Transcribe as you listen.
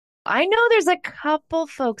I know there's a couple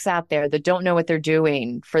folks out there that don't know what they're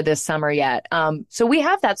doing for this summer yet. So we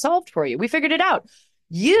have that solved for you. We figured it out.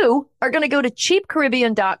 You are going to go to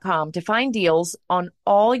cheapcaribbean.com to find deals on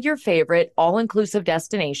all your favorite all-inclusive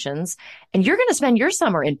destinations, and you're going to spend your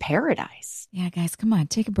summer in paradise. Yeah, guys, come on,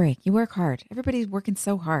 take a break. You work hard. Everybody's working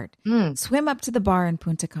so hard. Swim up to the bar in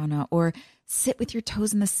Punta Cana or sit with your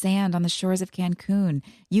toes in the sand on the shores of Cancun.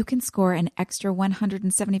 You can score an extra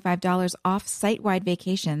 $175 off site-wide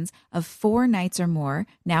vacations of 4 nights or more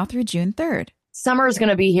now through June 3rd. Summer is going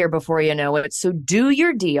to be here before you know it, so do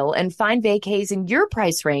your deal and find vacays in your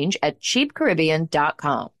price range at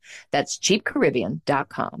cheapcaribbean.com. That's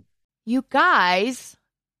cheapcaribbean.com. You guys,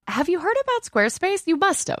 have you heard about Squarespace? You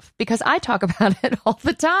must have, because I talk about it all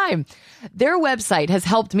the time. Their website has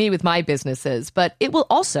helped me with my businesses, but it will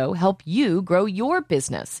also help you grow your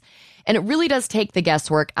business. And it really does take the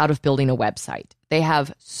guesswork out of building a website. They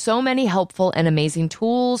have so many helpful and amazing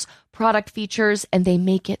tools, product features, and they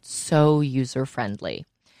make it so user-friendly.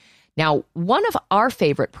 Now, one of our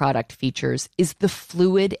favorite product features is the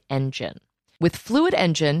Fluid Engine. With Fluid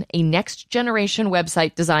Engine, a next-generation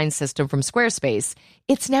website design system from Squarespace,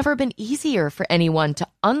 it's never been easier for anyone to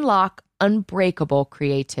unlock unbreakable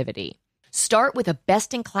creativity. Start with a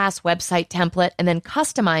best-in-class website template and then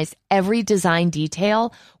customize every design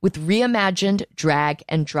detail with reimagined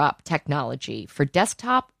drag-and-drop technology for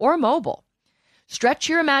desktop or mobile. Stretch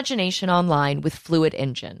your imagination online with Fluid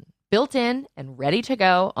Engine, built in and ready to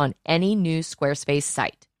go on any new Squarespace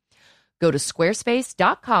site. Go to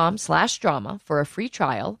squarespace.com/drama for a free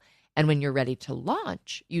trial, and when you're ready to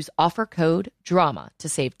launch, use offer code DRAMA to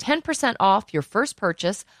save 10% off your first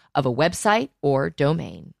purchase of a website or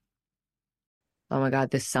domain. Oh my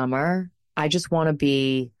God, this summer, I just want to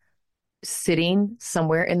be sitting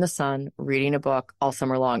somewhere in the sun reading a book all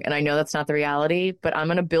summer long. And I know that's not the reality, but I'm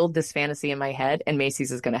going to build this fantasy in my head, and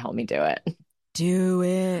Macy's is going to help me do it. Do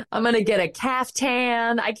it. I'm going to get a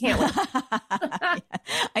caftan. I can't wait.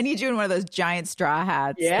 I need you in one of those giant straw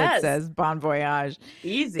hats Yes. that says Bon Voyage.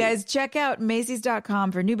 Easy. Guys, check out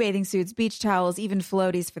Macy's.com for new bathing suits, beach towels, even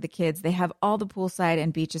floaties for the kids. They have all the poolside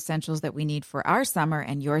and beach essentials that we need for our summer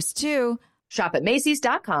and yours too. Shop at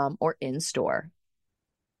Macy's.com or in-store.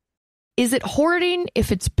 Is it hoarding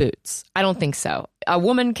if it's boots? I don't think so. A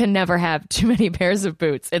woman can never have too many pairs of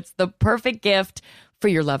boots. It's the perfect gift for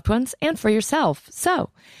your loved ones and for yourself. So,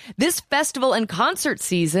 this festival and concert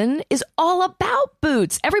season is all about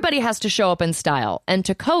boots. Everybody has to show up in style, and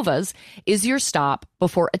Tecovas is your stop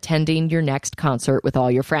before attending your next concert with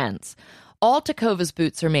all your friends. All Tecovas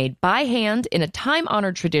boots are made by hand in a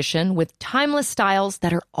time-honored tradition with timeless styles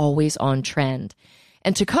that are always on trend.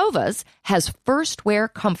 And Tecovas has first wear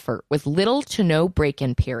comfort with little to no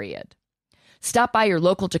break-in period. Stop by your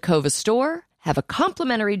local Tecovas store, have a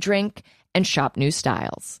complimentary drink, and shop new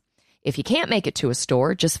styles. If you can't make it to a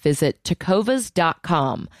store, just visit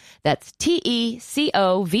tecovas.com. That's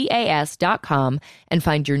TECOVAS.com and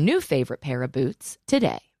find your new favorite pair of boots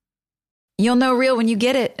today. You'll know real when you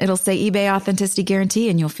get it. It'll say eBay Authenticity Guarantee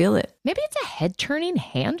and you'll feel it. Maybe it's a head-turning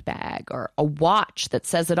handbag or a watch that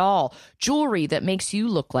says it all, jewelry that makes you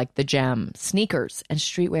look like the gem, sneakers and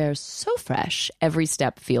streetwear so fresh, every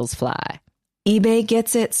step feels fly. eBay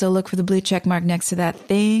gets it, so look for the blue check mark next to that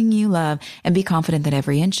thing you love and be confident that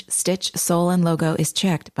every inch, stitch, sole, and logo is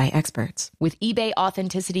checked by experts. With eBay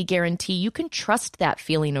Authenticity Guarantee, you can trust that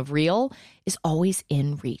feeling of real is always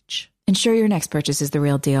in reach. Ensure your next purchase is the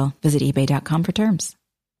real deal. Visit ebay.com for terms.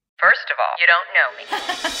 First of all, you don't know me.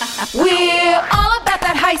 We're all about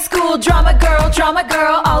that high school drama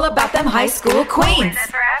girl, all about them high school queens.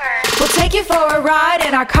 We'll take you for a ride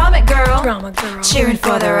in our comic girl, cheering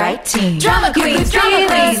for the right team. Drama queens,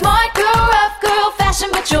 smart girl, rough girl, fashion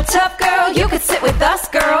but you're tough girl. You could sit with us,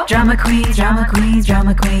 girl. Drama queens, drama queens,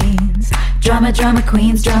 drama queens. Drama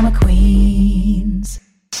queens, drama queens.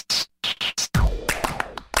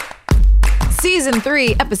 Season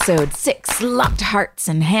 3, Episode 6, Locked Hearts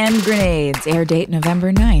and Hand Grenades. Air date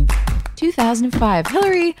November 9th, 2005.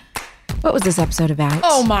 Hillary, what was this episode about?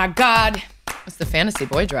 Oh my God. It's the Fantasy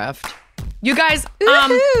Boy Draft. You guys,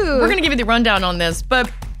 we're going to give you the rundown on this,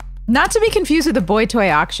 but... Not to be confused with the boy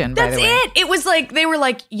toy auction, by the way. That's it. It was like, they were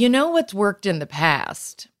like, you know what's worked in the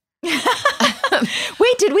past? Wait,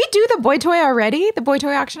 did we do the boy toy already? The boy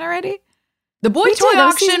toy auction already? The boy toy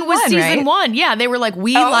auction was season 1. Yeah, they were like,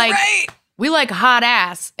 we like hot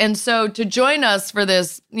ass. And so to join us for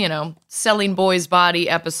this, selling boys body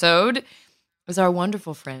episode was our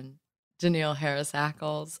wonderful friend, Danneel Harris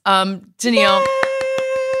Ackles. Danneel. Yay!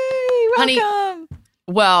 Welcome. Honey,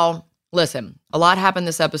 well, listen, a lot happened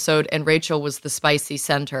this episode and Rachel was the spicy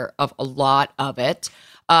center of a lot of it.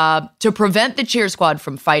 To prevent the cheer squad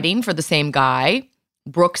from fighting for the same guy,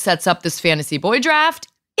 Brooke sets up this fantasy boy draft.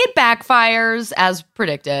 It backfires, as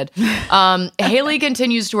predicted. Haley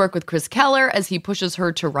continues to work with Chris Keller as he pushes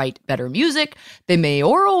her to write better music. The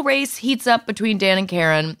mayoral race heats up between Dan and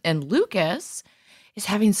Karen, and Lucas is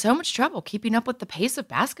having so much trouble keeping up with the pace of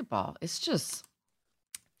basketball. It's just,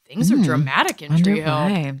 things are dramatic in Tree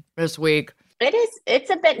Hill this week. It's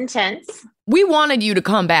a bit intense. We wanted you to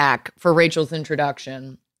come back for Rachel's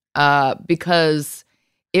introduction because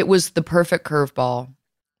it was the perfect curveball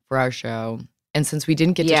for our show. And since we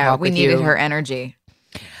didn't get to talk with you. we needed her energy.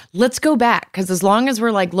 Let's go back, because as long as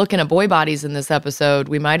we're like looking at boy bodies in this episode,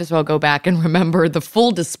 we might as well go back and remember the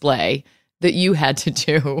full display that you had to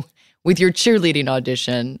do with your cheerleading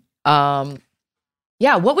audition. What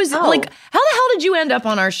was like, how the hell did you end up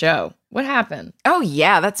on our show? What happened? Oh,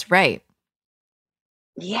 yeah, that's right.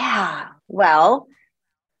 Yeah. Well,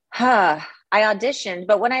 I auditioned,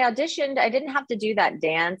 but when I auditioned, I didn't have to do that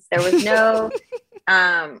dance. There was no,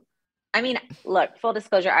 I mean, look, full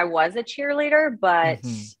disclosure, I was a cheerleader, but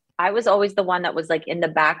I was always the one that was like in the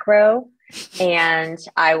back row, and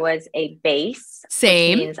I was a base.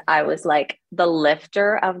 Same. Which means I was like the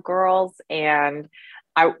lifter of girls, and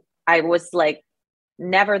I was like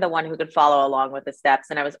never the one who could follow along with the steps,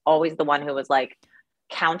 and I was always the one who was like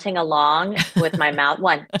counting along with my mouth.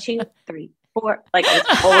 1, 2, 3, 4. Like, I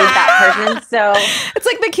was always that person. So it's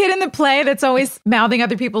like the kid in the play that's always mouthing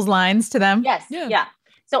other people's lines to them. Yes. Yeah.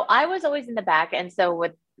 So I was always in the back. And so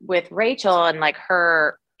with Rachel and like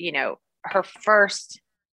her, her first,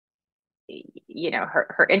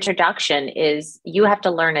 her introduction is you have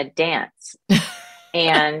to learn a dance.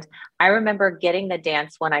 And I remember getting the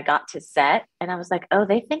dance when I got to set, and I was like, oh,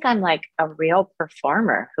 they think I'm like a real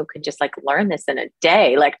performer who could just like learn this in a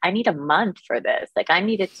day. Like, I need a month for this. Like, I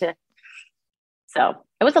needed to. So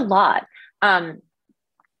it was a lot. And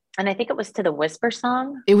I think it was to the Whisper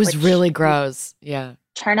song. It was really gross. Yeah.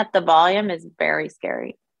 Turn up the volume is very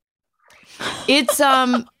scary. It's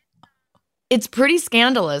pretty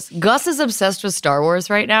scandalous. Gus is obsessed with Star Wars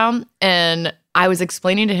right now, and I was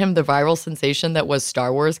explaining to him the viral sensation that was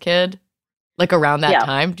Star Wars Kid, like around that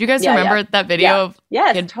time. Do you guys remember that video of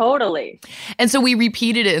Yes, Kid? Totally. And so we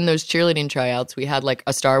repeated it in those cheerleading tryouts. We had like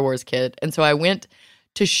a Star Wars Kid. And so I went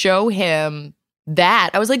to show him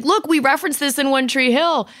that. I was like, look, we referenced this in One Tree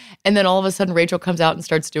Hill. And then all of a sudden Rachel comes out and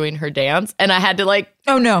starts doing her dance. And I had to like,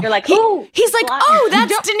 oh no. You're like, he's like, oh,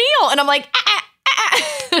 that's Danneel. And I'm like,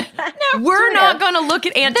 no, we're not going to look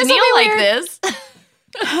at Aunt Danneel like this.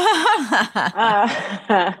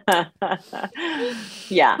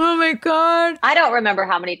 Yeah. Oh my God. I don't remember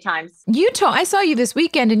how many times. I saw you this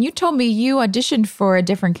weekend, and you told me you auditioned for a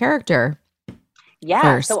different character. Yeah.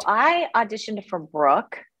 First. So I auditioned for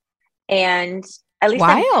Brooke, and at least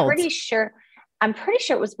Wild. I'm pretty sure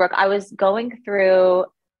it was Brooke. I was going through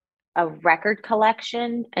a record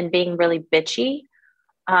collection and being really bitchy,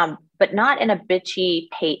 but not in a bitchy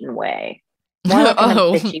Peyton way. More like in a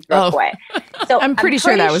bitchy Brooke way. So I'm pretty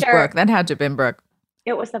sure that was Brooke. That had to have been Brooke.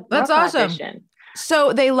 It was a Brooke That's awesome. audition.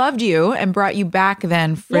 So they loved you and brought you back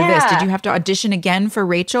then for this. Did you have to audition again for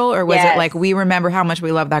Rachel, or was it like, we remember how much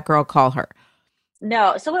we love that girl, call her?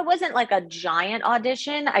 No. So it wasn't like a giant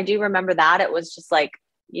audition. I do remember that. It was just like,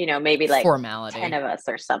 maybe like formality. 10 of us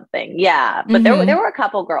or something. Yeah. But there were a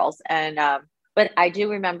couple girls, and but I do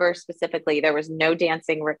remember specifically there was no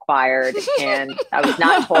dancing required, and I was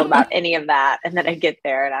not told about any of that. And then I get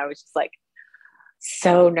there and I was just like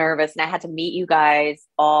so nervous, and I had to meet you guys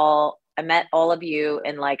all. I met all of you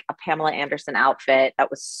in like a Pamela Anderson outfit that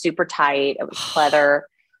was super tight. It was pleather.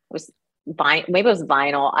 It was maybe it was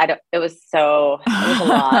vinyl. It was a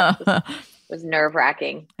lot. It was nerve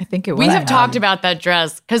wracking. I think it was. We have talked about that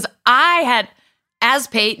dress because I had, as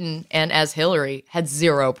Peyton and as Hillary, had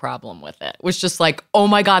zero problem with it. It was just like, oh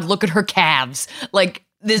my God, look at her calves. Like,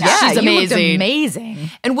 she's amazing. You looked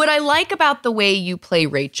amazing. And what I like about the way you play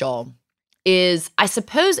Rachel is, I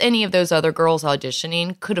suppose any of those other girls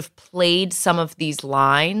auditioning could have played some of these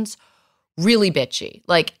lines really bitchy.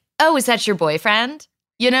 Like, oh, is that your boyfriend?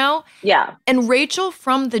 Yeah. And Rachel,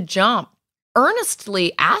 from the jump,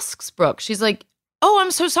 earnestly asks Brooke, she's like, oh,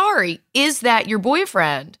 I'm so sorry. Is that your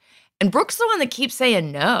boyfriend? And Brooke's the one that keeps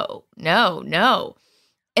saying no.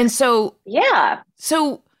 And so,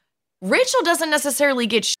 so Rachel doesn't necessarily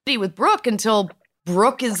get shitty with Brooke until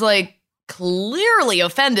Brooke is like clearly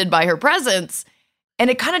offended by her presence. And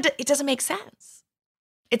it kind of, it doesn't make sense.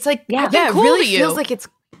 It's like, cool it really feels like it's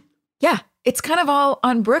kind of all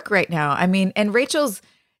on Brooke right now. I mean, and Rachel's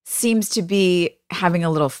seems to be having a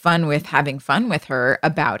little fun with having fun with her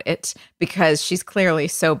about it, because she's clearly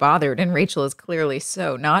so bothered and Rachel is clearly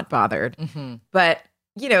so not bothered. But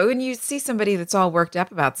when you see somebody that's all worked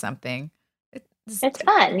up about something, it's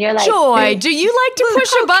fun. You're like, Joy, do you like to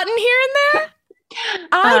push a button here and there?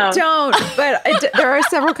 I don't, but there are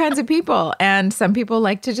several kinds of people, and some people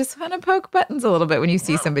like to just kind of poke buttons a little bit when you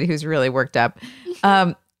see somebody who's really worked up.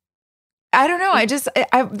 I don't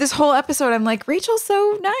know. This whole episode, I'm like, Rachel's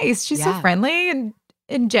so nice. She's so friendly and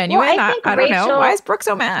genuine. Well, I don't know. Why is Brooke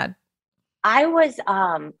so mad? I was,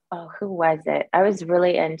 who was it? I was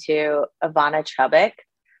really into Ivana Chubbuck,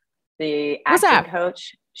 the acting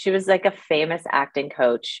coach. She was like a famous acting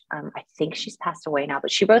coach. I think she's passed away now,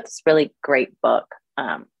 but she wrote this really great book.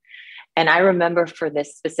 And I remember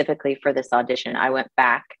specifically for this audition, I went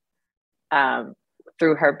back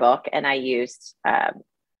through her book and I used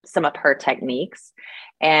some of her techniques.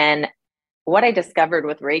 And what I discovered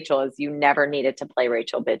with Rachel is you never needed to play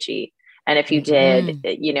Rachel bitchy. And if you did,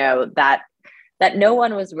 that no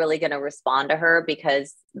one was really going to respond to her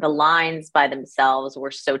because the lines by themselves were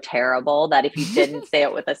so terrible that if you didn't say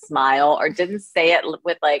it with a smile or didn't say it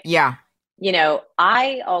with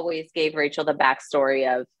I always gave Rachel the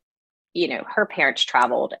backstory of, her parents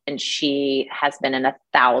traveled and she has been in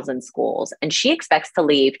 1,000 schools and she expects to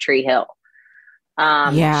leave Tree Hill.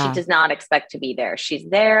 She does not expect to be there. She's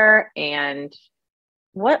there. And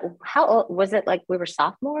how old was it? Like we were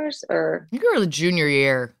sophomores or? I think we were the junior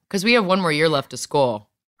year because we have one more year left of school.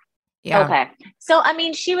 Yeah. Okay. So,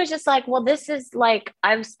 she was just like, well, this is like,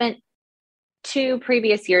 I've spent 2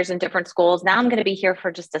 previous years in different schools. Now I'm going to be here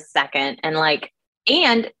for just a second. And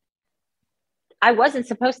I wasn't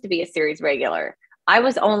supposed to be a series regular. I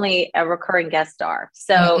was only a recurring guest star.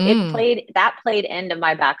 So that played into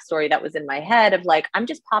my backstory that was in my head of like, I'm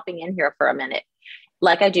just popping in here for a minute.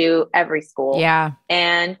 Like I do every school. Yeah.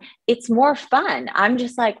 And it's more fun. I'm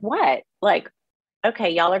just like, what? Like, okay,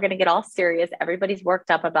 y'all are going to get all serious. Everybody's worked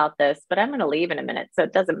up about this, but I'm going to leave in a minute. So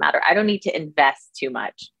it doesn't matter. I don't need to invest too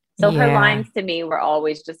much. So her lines to me were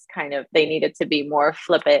always just they needed to be more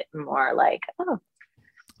flippant and more like, oh.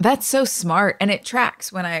 That's so smart. And it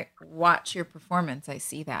tracks when I watch your performance. I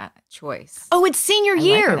see that choice. Oh, it's senior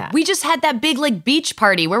year. Like we just had that big beach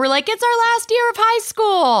party where we're like, it's our last year of high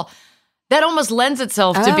school. That almost lends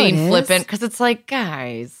itself to being flippant because it's like,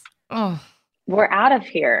 guys, we're out of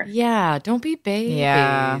here. Yeah, don't be babies.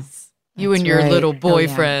 Yeah, you and your little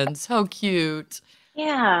boyfriends. How cute.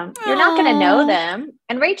 Yeah, you're not going to know them.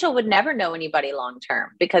 And Rachel would never know anybody long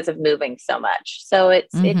term because of moving so much. So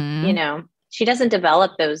it's she doesn't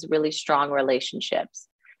develop those really strong relationships.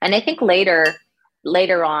 And I think later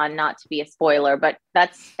on, not to be a spoiler, but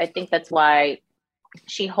I think that's why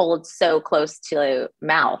she holds so close to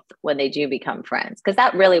mouth when they do become friends. Cause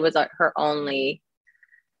that really was her only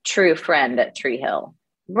true friend at Tree Hill.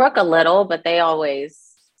 Brooke a little, but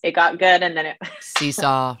it got good. And then it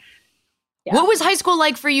seesaw. Yeah. What was high school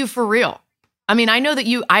like for you for real? I mean, I know that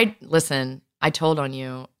I told on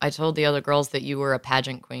you. I told the other girls that you were a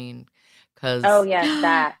pageant queen. Oh yes,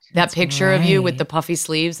 that picture of you with the puffy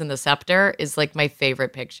sleeves and the scepter is like my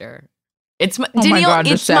favorite picture.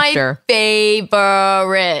 Danneel, it's my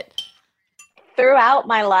favorite. Throughout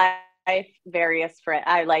my life, various friends.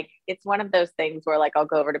 It's one of those things where I'll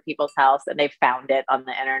go over to people's house and they found it on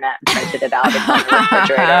the internet and printed it out in the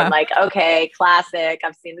refrigerator. I'm like, okay, classic.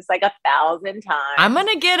 I've seen this 1,000 times. I'm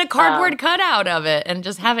gonna get a cardboard cutout of it and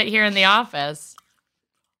just have it here in the office.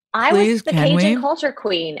 I was the Cajun culture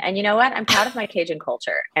queen. And you know what? I'm proud of my Cajun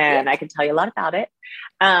culture and I can tell you a lot about it.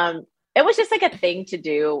 It was just a thing to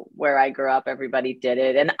do where I grew up. Everybody did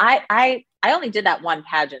it. And I only did that one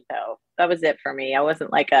pageant though. That was it for me. I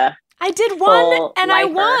wasn't I did one and I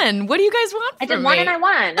won. What do you guys want? I did one and I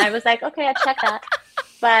won. I was like, okay, I checked that.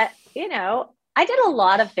 But I did a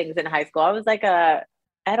lot of things in high school. I was I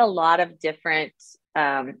had a lot of different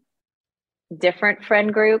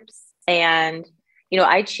friend groups. And,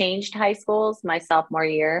 I changed high schools my sophomore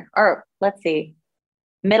year, or let's see,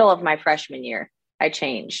 middle of my freshman year, I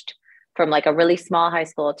changed from a really small high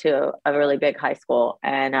school to a really big high school.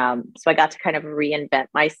 And so I got to kind of reinvent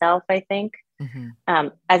myself, I think,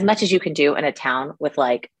 as much as you can do in a town with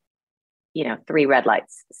 3 red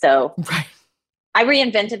lights. So I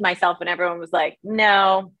reinvented myself and everyone was like,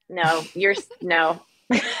 no, you're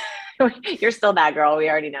you're still that girl. We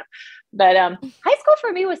already know. But high school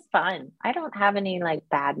for me was fun. I don't have any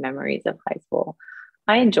bad memories of high school.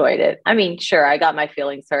 I enjoyed it. I mean, sure, I got my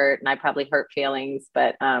feelings hurt and I probably hurt feelings,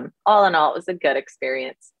 but all in all, it was a good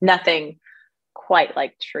experience. Nothing quite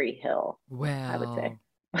like Tree Hill, I would say.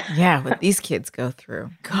 Yeah, what these kids go through.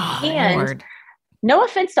 God, and Lord. No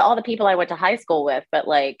offense to all the people I went to high school with, but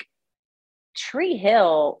Tree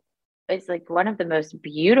Hill is one of the most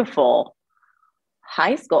beautiful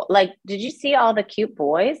high school. Did you see all the cute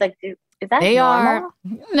boys? Is that They normal?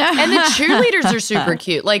 And the cheerleaders are super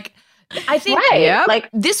cute. Like, I think like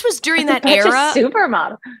this was during that bunch era of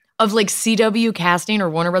supermodel of like CW casting or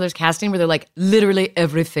Warner Brothers casting where they're like, literally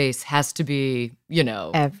every face has to be,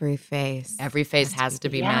 Every face has to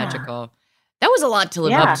be magical. That was a lot to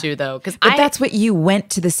live up to, though. But that's what you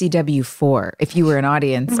went to the CW for. If you were an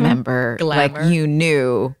audience member, Glamour. like you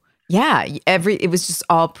knew. Yeah, it was just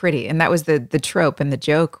all pretty. And that was the trope and the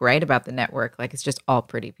joke, right, about the network. Like, it's just all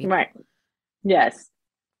pretty people. Right. Yes.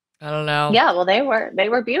 I don't know. Yeah, well, they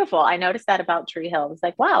were beautiful. I noticed that about Tree Hill. I was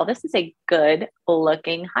like, wow, this is a good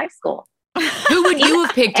looking high school. Who would you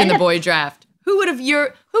have picked in the boy draft? Who would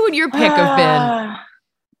your pick have been?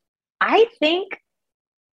 I think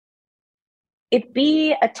it'd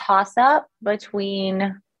be a toss up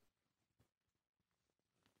between,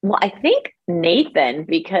 well, I think Nathan,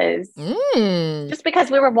 because just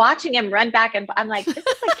because we were watching him run back and I'm like, this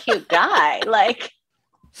is a cute guy. Like,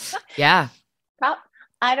 yeah.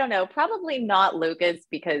 I don't know. Probably not Lucas,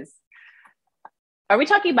 because are we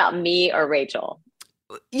talking about me or Rachel?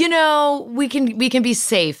 We can be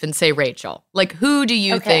safe and say Rachel. Like, who do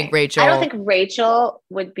you think Rachel? I don't think Rachel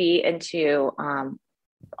would be into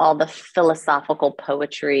all the philosophical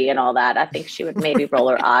poetry and all that. I think she would maybe roll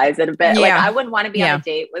her eyes at a bit. Like, I wouldn't want to be on a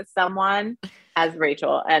date with someone as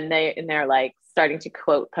Rachel and they're like starting to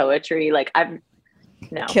quote poetry. Like,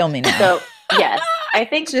 no. Kill me now. So yes, I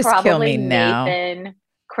think Just probably kill me now. Nathan,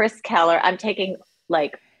 Chris Keller. I'm taking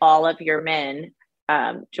like all of your men.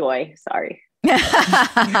 Joy, sorry. those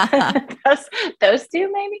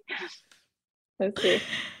two, maybe. Those two.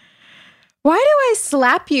 Why do I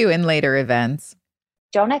slap you in later events?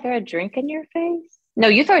 Don't I throw a drink in your face? No,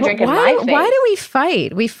 you throw a drink in my face. Why do we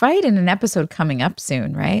fight? We fight in an episode coming up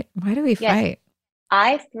soon, right? Why do we fight?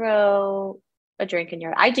 I throw a drink in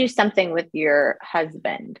your. I do something with your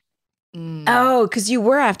husband. Oh, because you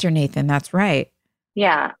were after Nathan. That's right.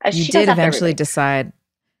 Yeah, you did eventually decide.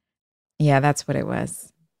 Yeah, that's what it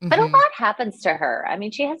was. But a lot happens to her. I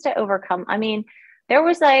mean, she has to overcome. I mean, there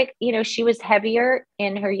was like, she was heavier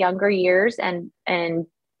in her younger years, and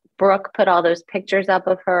Brooke put all those pictures up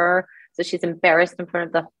of her, so she's embarrassed in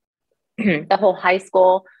front of the whole high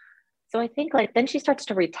school. So I think like then she starts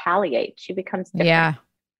to retaliate. She becomes different. Yeah.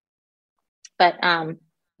 But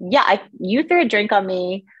you threw a drink on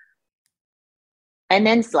me and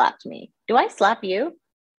then slapped me. Do I slap you?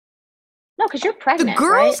 No, because you're pregnant. The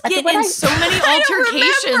girls right? get in so many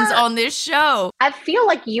altercations on this show. I feel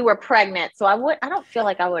like you were pregnant, so I don't feel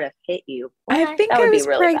like I would have hit you. I think I was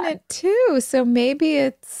really pregnant too, so maybe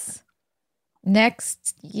it's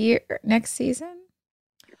next season.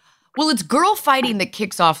 Well, it's girl fighting that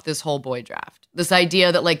kicks off this whole boy draft. This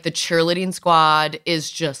idea that like the cheerleading squad is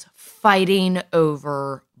just fighting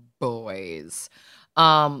over boys.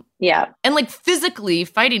 Yeah. And like physically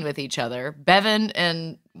fighting with each other. Bevan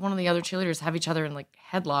and one of the other cheerleaders have each other in like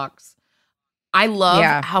headlocks. I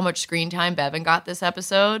love how much screen time Bevan got this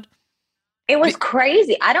episode. It was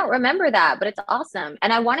crazy. I don't remember that, but it's awesome.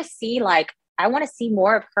 And I want to see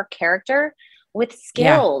more of her character with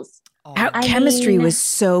skills. Our chemistry was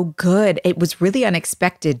so good. It was really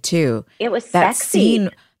unexpected too. It was that sexy. Scene.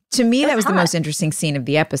 To me, that was the most interesting scene of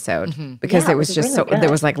the episode because there was just really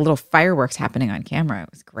there was like little fireworks happening on camera. It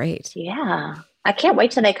was great. Yeah. I can't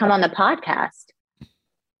wait till they come on the podcast.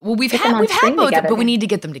 Well, we've had both, but we need to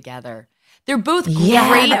get them together. They're both great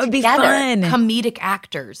that would be fun. comedic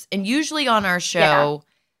actors. And usually on our show,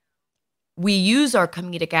 we use our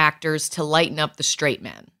comedic actors to lighten up the straight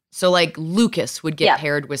men. So like Lucas would get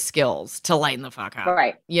paired with Skills to lighten the fuck up.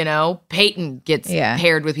 Right. Peyton gets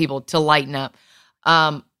paired with people to lighten up.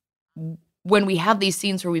 When we have these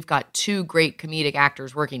scenes where we've got two great comedic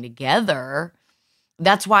actors working together,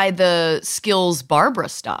 that's why the Skills Barbara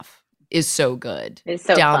stuff is so good. It's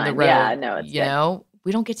so down fun. the road. Yeah, no, it's good.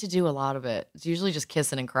 We don't get to do a lot of it. It's usually just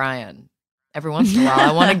kissing and crying. Every once in a while,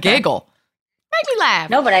 I want to giggle. Make me laugh.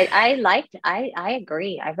 No, but I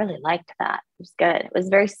agree. I really liked that. It was good. It was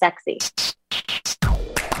very sexy.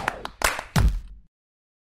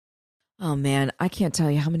 Oh man, I can't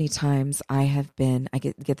tell you how many times I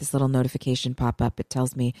get this little notification pop up. It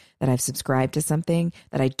tells me that I've subscribed to something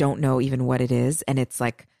that I don't know even what it is. And it's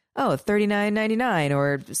like, oh, $39.99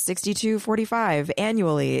 or $62.45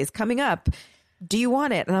 annually is coming up. Do you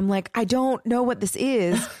want it? And I'm like, I don't know what this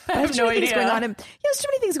is. I have no idea. There's too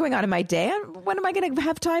many things going on in my day. When am I going to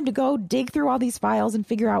have time to go dig through all these files and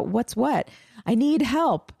figure out what's what? I need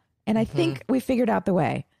help. And I think we figured out the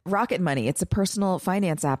way. Rocket Money. It's a personal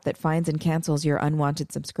finance app that finds and cancels your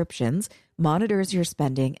unwanted subscriptions, monitors your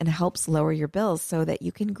spending, and helps lower your bills so that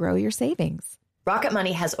you can grow your savings. Rocket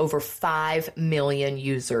Money has over 5 million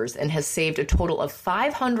users and has saved a total of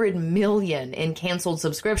 500 million in canceled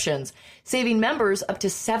subscriptions, saving members up to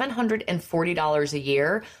 $740 a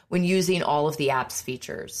year when using all of the app's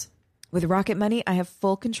features. With Rocket Money, I have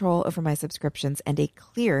full control over my subscriptions and a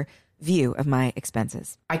clear view of my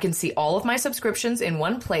expenses. I can see all of my subscriptions in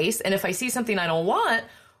one place, and if I see something I don't want,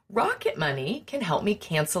 Rocket Money can help me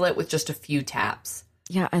cancel it with just a few taps.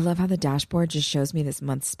 Yeah, I love how the dashboard just shows me this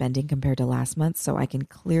month's spending compared to last month, so I can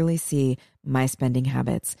clearly see my spending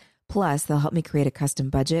habits. Plus, they'll help me create a custom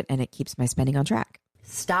budget, and it keeps my spending on track.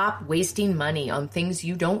 Stop wasting money on things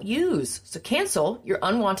you don't use. So cancel your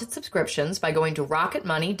unwanted subscriptions by going to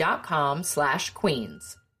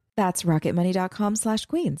rocketmoney.com/queens. That's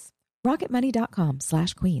rocketmoney.com/queens.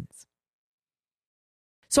 rocketmoney.com/queens.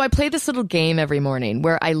 So I play this little game every morning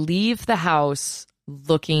where I leave the house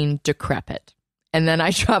looking decrepit. And then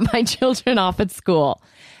I drop my children off at school.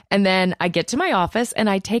 And then I get to my office and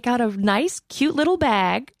I take out a nice, cute little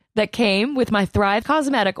bag that came with my Thrive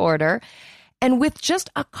Cosmetic order. And with just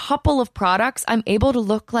a couple of products, I'm able to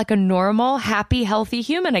look like a normal, happy, healthy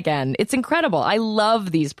human again. It's incredible. I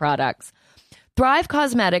love these products. Thrive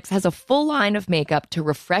Cosmetics has a full line of makeup to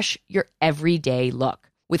refresh your everyday look.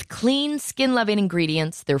 With clean, skin-loving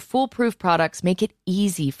ingredients, their foolproof products make it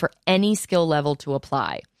easy for any skill level to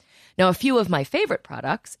apply. Now, a few of my favorite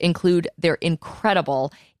products include their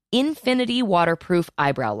incredible Infinity Waterproof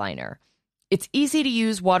Eyebrow Liner. Its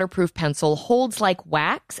easy-to-use waterproof pencil holds like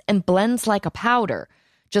wax and blends like a powder.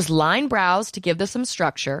 Just line brows to give them some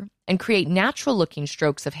structure and create natural-looking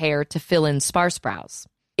strokes of hair to fill in sparse brows.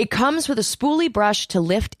 It comes with a spoolie brush to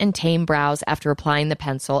lift and tame brows after applying the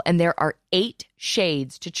pencil, and there are 8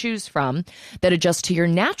 shades to choose from that adjust to your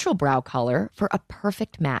natural brow color for a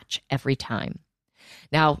perfect match every time.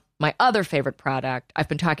 Now, my other favorite product, I've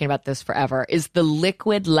been talking about this forever, is the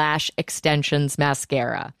Liquid Lash Extensions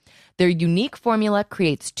Mascara. Their unique formula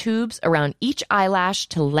creates tubes around each eyelash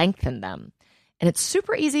to lengthen them. And it's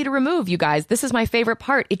super easy to remove, you guys. This is my favorite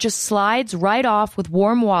part. It just slides right off with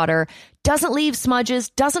warm water, doesn't leave smudges,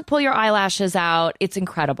 doesn't pull your eyelashes out. It's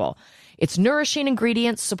incredible. Its nourishing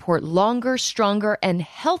ingredients support longer, stronger, and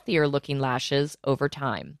healthier looking lashes over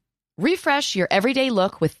time. Refresh your everyday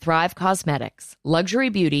look with Thrive Cosmetics, luxury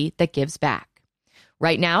beauty that gives back.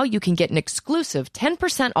 Right now, you can get an exclusive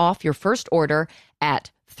 10% off your first order at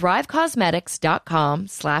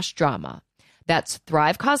thrivecosmetics.com/drama. That's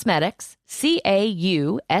Thrive Cosmetics,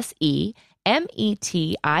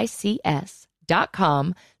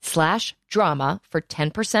 CAUSEMETICS.com/drama for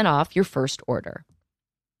 10% off your first order.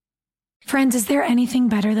 Friends, is there anything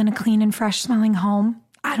better than a clean and fresh smelling home?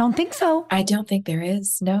 I don't think so. I don't think there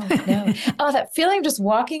is. No. Oh, that feeling of just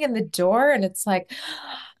walking in the door and it's like,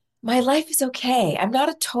 my life is okay. I'm not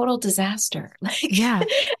a total disaster. Yeah.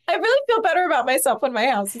 I really feel better about myself when my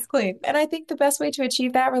house is clean. And I think the best way to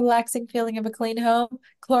achieve that relaxing feeling of a clean home,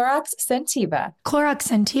 Clorox Scentiva. Clorox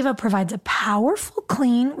Scentiva provides a powerful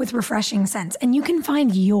clean with refreshing scents. And you can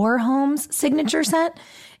find your home's signature scent.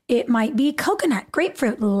 It might be coconut,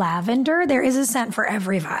 grapefruit, lavender. There is a scent for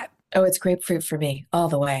every vibe. Oh, it's grapefruit for me, all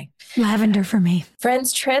the way. Lavender for me.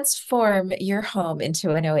 Friends, transform your home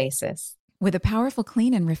into an oasis. With a powerful,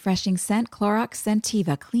 clean, and refreshing scent, Clorox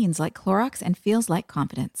Scentiva cleans like Clorox and feels like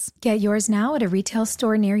confidence. Get yours now at a retail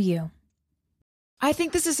store near you. I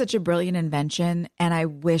think this is such a brilliant invention, and I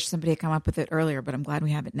wish somebody had come up with it earlier, but I'm glad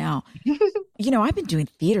we have it now. I've been doing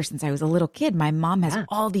theater since I was a little kid. My mom has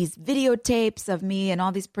all these videotapes of me and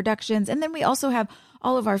all these productions, and then we also have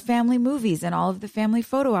all of our family movies and all of the family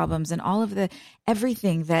photo albums and all of the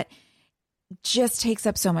everything that just takes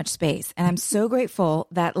up so much space. And I'm so grateful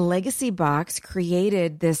that Legacy Box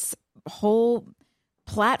created this whole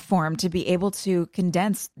platform to be able to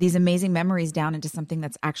condense these amazing memories down into something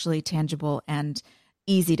that's actually tangible and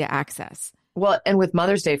easy to access. Well, and with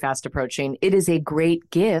Mother's Day fast approaching, it is a great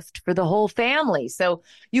gift for the whole family. So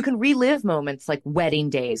you can relive moments like wedding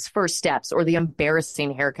days, first steps, or the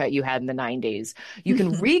embarrassing haircut you had in the 90s. You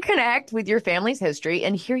can reconnect with your family's history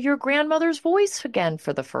and hear your grandmother's voice again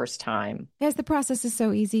for the first time. Yes, the process is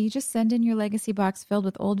so easy. You just send in your Legacy Box filled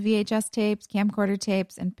with old VHS tapes, camcorder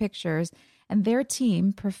tapes, and pictures, and their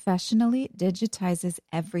team professionally digitizes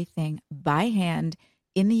everything by hand.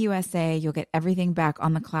 In the USA, you'll get everything back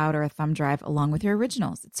on the cloud or a thumb drive along with your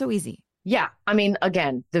originals. It's so easy. Yeah, I mean,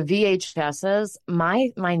 again, the VHSs,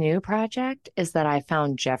 my new project is that I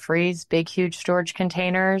found Jeffrey's big, huge storage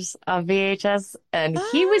containers of VHS, and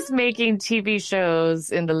he was making TV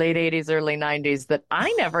shows in the late 80s, early 90s that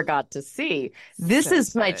I never got to see. This So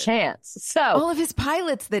is my good. chance. So, All of his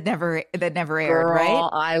pilots that never aired, girl, right?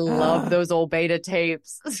 I love those old beta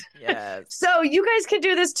tapes. Yes. So you guys can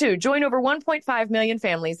do this too. Join over 1.5 million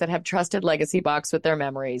families that have trusted Legacy Box with their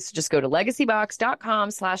memories. Just go to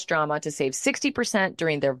legacybox.com/drama to save 60%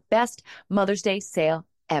 during their best Mother's Day sale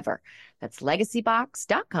ever. That's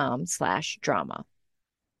legacybox.com/drama.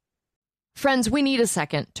 Friends, we need a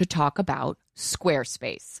second to talk about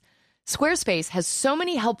Squarespace. Squarespace has so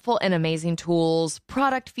many helpful and amazing tools,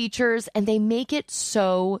 product features, and they make it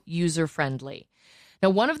so user-friendly. Now,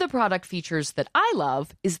 one of the product features that I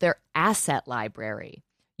love is their asset library.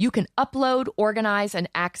 You can upload, organize, and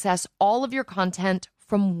access all of your content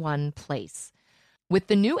from one place. With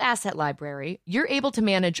the new asset library, you're able to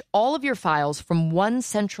manage all of your files from one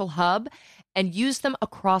central hub and use them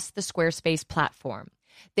across the Squarespace platform.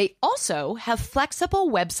 They also have flexible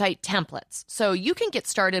website templates, so you can get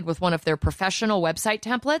started with one of their professional website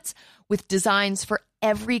templates with designs for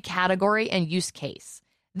every category and use case.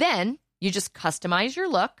 Then you just customize your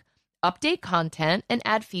look, update content, and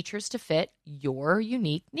add features to fit your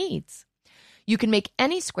unique needs. You can make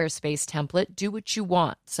any Squarespace template do what you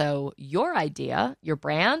want, so your idea, your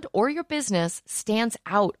brand, or your business stands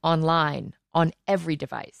out online on every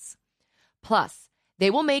device. Plus,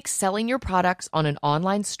 they will make selling your products on an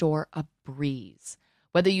online store a breeze.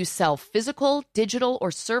 Whether you sell physical, digital,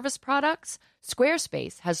 or service products,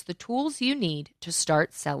 Squarespace has the tools you need to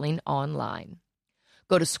start selling online.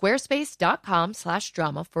 Go to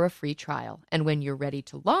squarespace.com/drama for a free trial. And when you're ready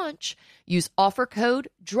to launch, use offer code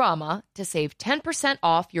DRAMA to save 10%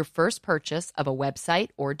 off your first purchase of a website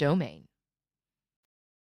or domain.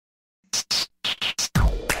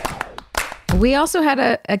 We also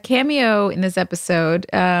had a cameo in this episode,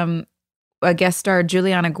 a guest star,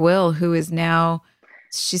 Juliana Gwill, who is now,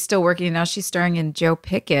 she's still working now. She's starring in Joe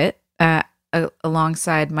Pickett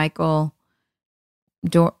alongside Michael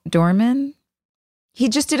Dorman. He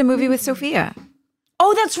just did a movie with Sophia.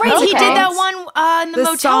 Oh, that's right. Okay. He did that one in the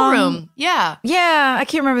motel song. room. Yeah. Yeah, I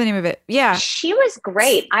can't remember the name of it. Yeah. She was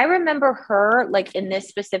great. I remember her like in this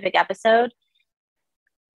specific episode.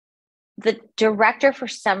 The director, for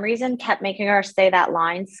some reason, kept making her say that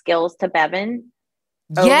line, "skills to Bevan."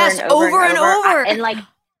 Over and over. And like,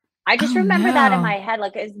 I just remember that in my head.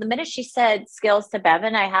 Like, as the minute she said "skills to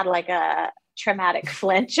Bevan," I had like a traumatic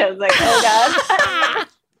flinch. I was like, oh God.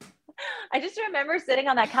 I just remember sitting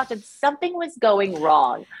on that couch and something was going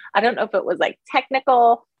wrong. I don't know if it was like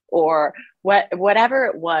technical or whatever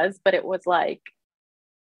it was, but it was like,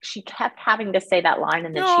 she kept having to say that line,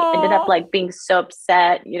 and then she ended up like being so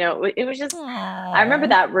upset. You know, it was just, I remember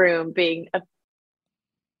that room being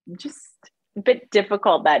just a bit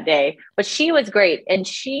difficult that day, but she was great. And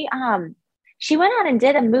she went out and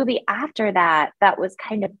did a movie after that was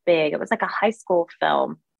kind of big. It was like a high school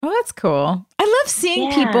film. Oh, that's cool. I love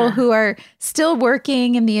seeing people who are still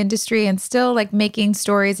working in the industry and still like making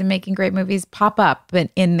stories and making great movies pop up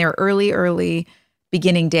in their early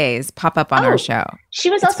beginning days, pop up on our show. She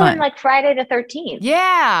was also in like Friday the 13th.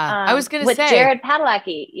 Yeah. I was going to say. With Jared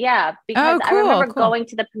Padalecki. Yeah. Because I remember going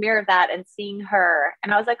to the premiere of that and seeing her.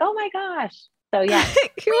 And I was like, oh my gosh. So yeah.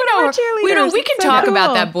 We can talk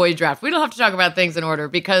about that boy draft. We don't have to talk about things in order,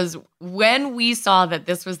 because when we saw that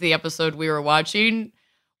this was the episode we were watching,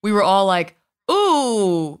 we were all like,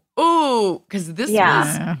 ooh, because this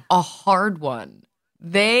was a hard one.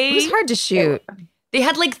 It was hard to shoot. They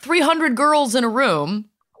had like 300 girls in a room.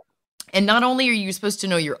 And not only are you supposed to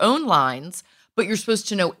know your own lines, but you're supposed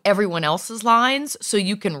to know everyone else's lines so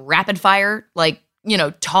you can rapid fire, like, you know,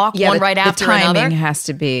 talk one right after another. The timing has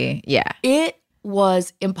to be, It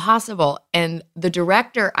was impossible. And the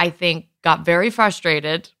director, I think, got very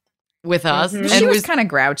frustrated with us. And and she was kind of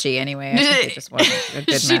grouchy anyway. I think it just wasn't a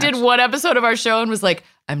good She match. did one episode of our show and was like,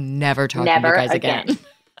 I'm never talking to you guys again.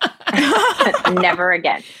 Never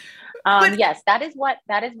again. Yes, that is what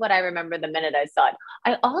I remember the minute I saw it.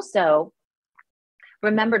 I also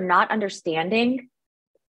remember not understanding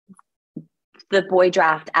the boy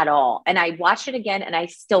draft at all. And I watched it again and I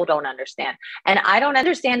still don't understand. And I don't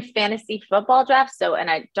understand fantasy football drafts. And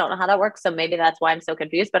I don't know how that works. So maybe that's why I'm so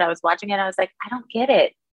confused, but I was watching it and I was like, I don't get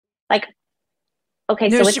it. Like, okay,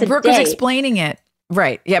 so it's Brooke was explaining it.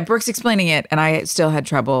 Right. Yeah. Brooke's explaining it. And I still had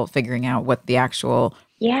trouble figuring out what the actual,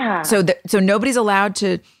 So nobody's allowed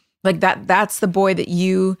to, like, that's the boy that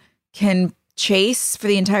you can chase for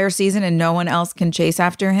the entire season and no one else can chase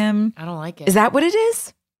after him. I don't like it. Is that what it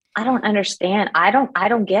is? I don't understand. I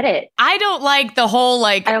don't get it. I don't like the whole,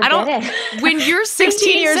 like, I don't get it. When you're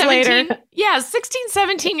 16 years 17, later. Yeah, 16,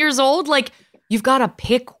 17 years old, like, you've got to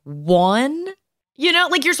pick one. You know,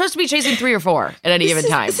 like, you're supposed to be chasing 3 or 4 at any given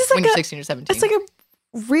time when you're 16 or 17. It's like a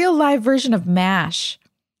real live version of MASH.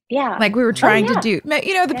 Yeah. Like we were trying to do,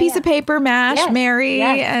 you know, the piece of paper, MASH, Mary,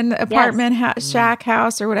 and apartment, shack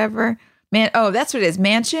house or whatever. That's what it is.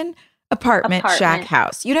 Mansion, apartment, shack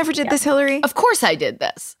house. You never did this, Hillary? Of course I did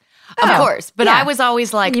this. Of course. But I was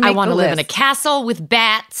always like, I want to live in a castle with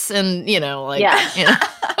bats and, you know, like, you know,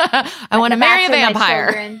 I want to marry a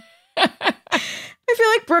vampire. I feel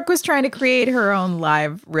like Brooke was trying to create her own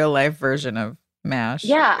real life version of MASH.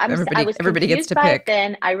 Yeah, everybody gets to pick.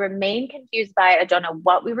 Then I remained confused by it. I don't know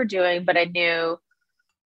what we were doing, but I knew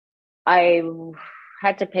I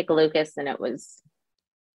had to pick Lucas, and it was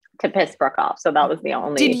to piss Brooke off. So that was the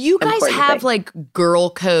only. Did you guys have thing. like girl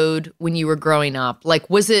code when you were growing up? Like,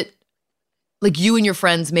 was it like you and your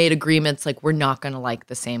friends made agreements like we're not going to like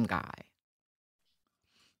the same guy?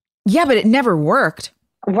 Yeah, but it never worked.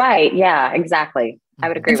 Right. Yeah. Exactly. I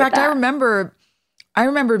would agree. In fact, with that. I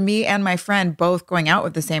remember me and my friend both going out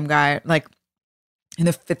with the same guy, like in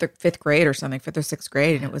the fifth grade or something, 5th or 6th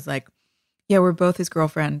grade. And it was like, yeah, we're both his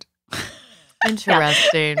girlfriend.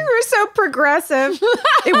 Interesting. We were so progressive.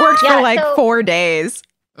 It worked for like 4 days.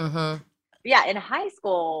 Mm-hmm. Yeah. In high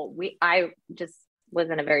school, I just was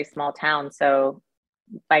in a very small town. So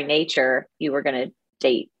by nature, you were going to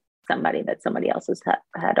date somebody that somebody else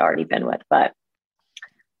had already been with. But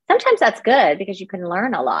sometimes that's good because you can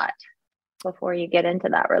learn a lot before you get into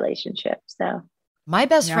that relationship. So my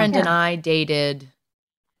best friend and I dated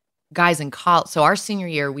guys in college. So our senior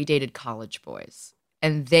year, we dated college boys,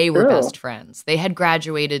 and they were best friends. They had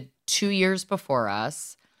graduated 2 years before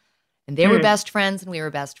us, and they were best friends, and we were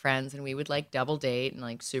best friends, and we would like double date and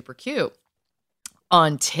like super cute.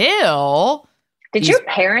 Until did your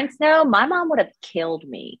parents know? My mom would have killed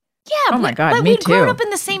me. Yeah. Oh my God, but me we'd too. grown up in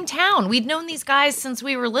the same town. We'd known these guys since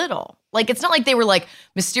we were little. Like, it's not like they were like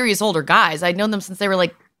mysterious older guys. I'd known them since they were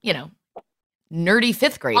like, you know, nerdy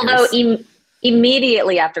 5th graders. Although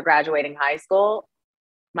immediately after graduating high school,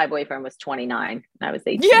 my boyfriend was 29 and I was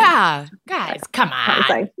 18. Yeah. Guys, come on. I was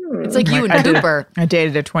like, It's like you and Cooper. I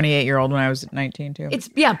dated a 28-year-old when I was 19 too. It's,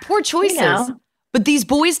 poor choices. You know. But these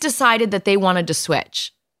boys decided that they wanted to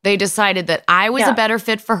switch. They decided that I was a better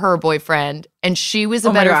fit for her boyfriend and she was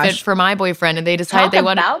a better fit for my boyfriend. And they decided they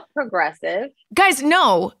wanted. About progressive. Guys,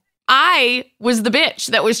 no. I was the bitch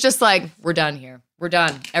that was just like, we're done here. We're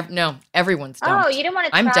done. No, everyone's done. Oh, you didn't want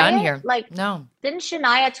to try I'm done it? here. Like, no. Didn't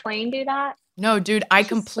Shania Twain do that? No, dude, I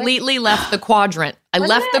completely left the quadrant. I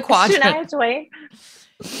left the quadrant. Shania Twain?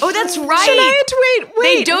 Oh, that's right. Shania Twain.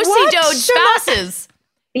 Wait, they do-si-doed spouses.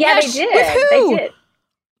 Yeah, they did. With who? They did.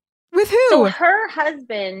 With who? So her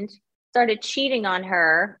husband started cheating on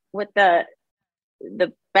her with the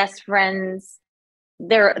best friends.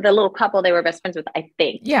 They're the little couple they were best friends with, I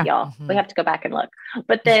think. Yeah. Y'all. Mm-hmm. We have to go back and look.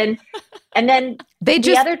 But then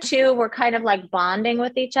the other two were kind of like bonding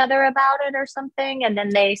with each other about it or something. And then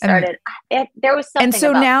they started, there was something. And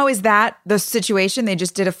so now is that the situation? They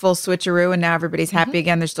just did a full switcheroo and now everybody's happy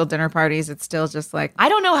again. There's still dinner parties. It's still just like. I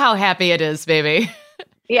don't know how happy it is, baby.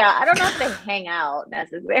 Yeah. I don't know if they hang out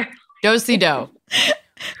necessarily. Do-si-do.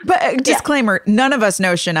 But disclaimer, none of us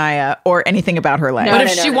know Shania or anything about her life. But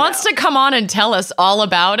if she wants to come on and tell us all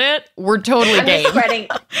about it, we're totally game.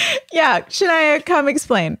 Yeah, Shania, come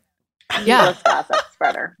explain. Yeah.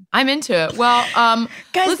 Spreader. I'm into it. Well,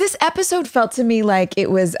 guys, this episode felt to me like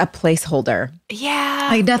it was a placeholder. Yeah.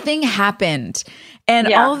 Like nothing happened.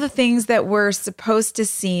 And all the things that were supposed to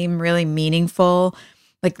seem really meaningful,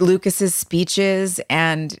 like Lucas's speeches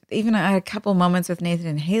and even a couple moments with Nathan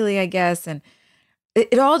and Haley, I guess. And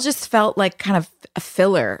it all just felt like kind of a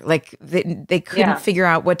filler. Like they couldn't figure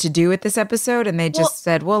out what to do with this episode. And they just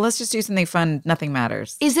said, well, let's just do something fun. Nothing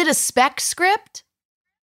matters. Is it a spec script?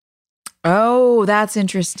 Oh, that's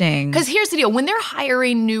interesting. Because here's the deal. When they're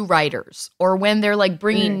hiring new writers or when they're like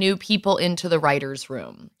bringing new people into the writer's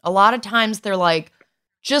room, a lot of times they're like,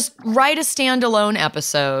 just write a standalone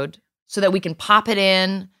episode so that we can pop it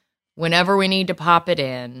in whenever we need to pop it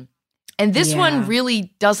in. And this one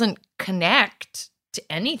really doesn't connect to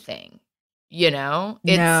anything, you know?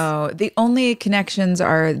 No, the only connections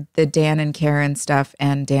are the Dan and Karen stuff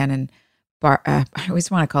and Dan and I always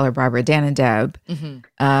want to call her Barbara, Dan and Deb.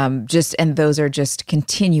 Mm-hmm. And those are just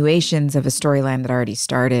continuations of a storyline that already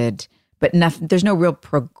started, but nothing. There's no real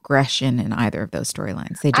progression in either of those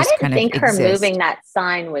storylines. They just kind of exist. I didn't think her moving that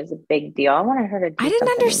sign was a big deal. I wanted her to do something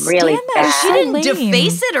understand really that. bad. She didn't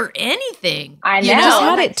deface it or anything. I know. You just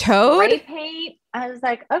had it towed. Spray paint. I was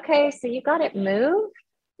like, okay, so you got it moved?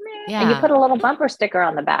 Yeah. And you put a little bumper sticker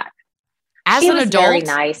on the back. As she an was adult, very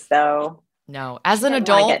nice though. No, as an Didn't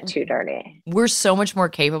wanna adult, get too dirty. we're so much more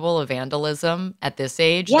capable of vandalism at this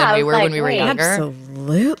age Yeah, than I we was were like, when we were wait. younger.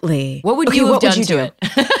 Absolutely. What would Okay, you have what would done you to do? it?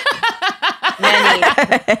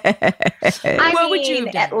 I What mean, would you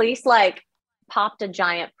have done? at least like popped a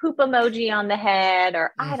giant poop emoji on the head,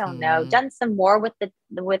 or I don't know, done some more with the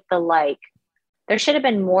like. There should have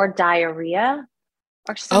been more diarrhea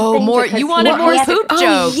or something. more. because You wanted more had to- poop jokes.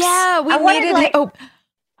 Oh yeah, we I wanted, needed. like-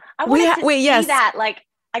 I we wanted to see yes. that. Like,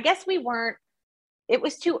 I guess we weren't. It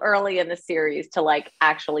was too early in the series to like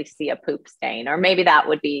actually see a poop stain, or maybe that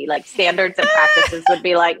would be like standards and practices would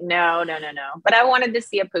be like, no. But I wanted to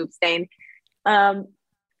see a poop stain. I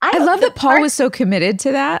love that Paul was so committed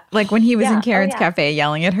to that. Like when he was in Karen's cafe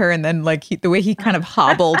yelling at her, and then like the way he kind of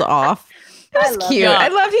hobbled off. It was cute. that. I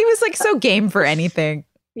love he was like so game for anything.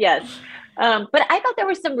 Yes. But I thought there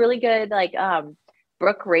was some really good like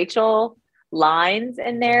Brooke Rachel lines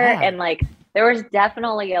in there. Yeah. And like there was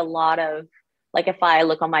definitely a lot of like, if I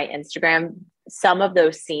look on my Instagram, some of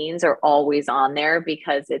those scenes are always on there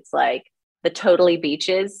because it's like the Totally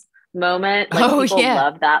Beaches moment. Like people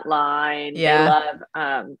love that line. Yeah. They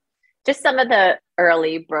love just some of the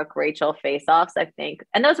early Brooke Rachel face-offs, I think.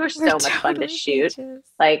 And those were so much fun to shoot. Beaches.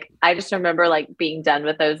 Like I just remember like being done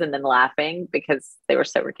with those and then laughing because they were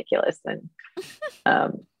so ridiculous. And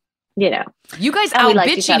you know. You guys And we out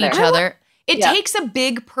liked bitching each each other. other. It takes a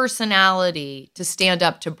big personality to stand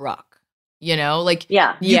up to Brooke. You know, like you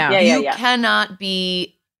cannot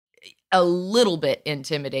be a little bit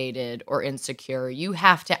intimidated or insecure. You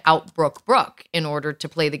have to out Brooke in order to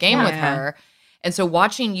play the game with her. And so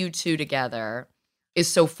watching you two together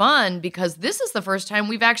is so fun because this is the first time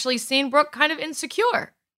we've actually seen Brooke kind of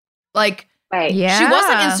insecure. Like, she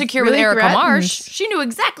wasn't insecure with Erica Marsh. She knew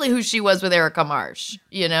exactly who she was with Erica Marsh,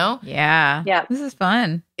 you know? Yeah. Yeah. This is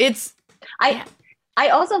fun. I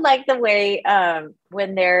also like the way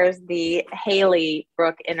when there's the Haley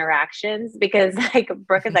Brooke interactions, because like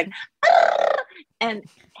Brooke is like, and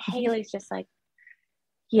Haley's just like,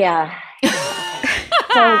 yeah.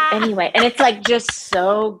 So anyway, and it's like just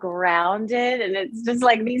so grounded, and it's just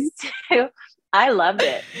like these two. I loved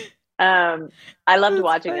it. I loved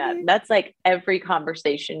watching that. That's like every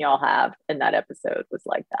conversation y'all have in that episode was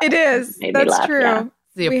like that. It is. That's true.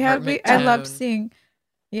 Yeah. I loved seeing.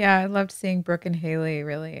 Yeah, I loved seeing Brooke and Haley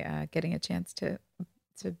really getting a chance to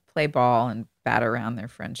play ball and bat around their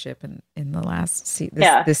friendship in the last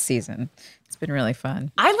this season. It's been really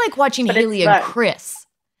fun. I like watching Haley and Chris.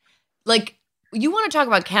 Like, you want to talk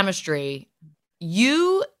about chemistry.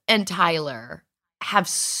 You and Tyler have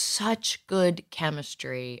such good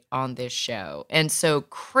chemistry on this show. And so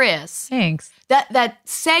Chris, thanks. That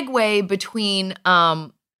segue between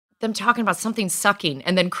them talking about something sucking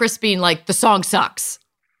and then Chris being like, the song sucks.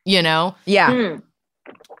 You know? Yeah.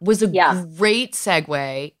 Was a great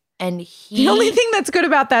segue. And the only thing that's good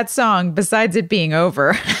about that song, besides it being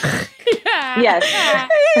over. Yes.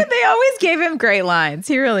 They always gave him great lines.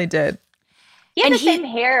 He really did. He had the same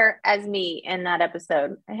hair as me in that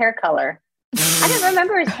episode, hair color. I didn't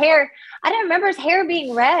remember his hair. I didn't remember his hair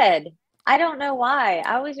being red. I don't know why.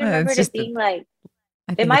 I always remembered it being like,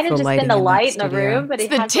 it might have just been the light in the room, but it's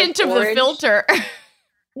the tint of the filter.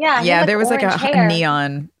 Yeah, there was like hair. a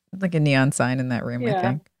neon sign in that room, I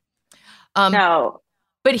think. No.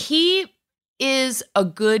 But he is a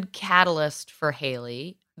good catalyst for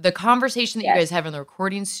Haley. The conversation that you guys have in the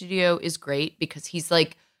recording studio is great because he's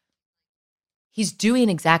doing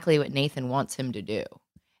exactly what Nathan wants him to do.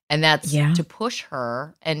 And that's to push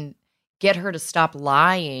her and get her to stop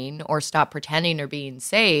lying or stop pretending or being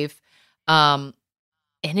safe. And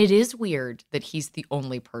it is weird that he's the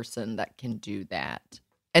only person that can do that.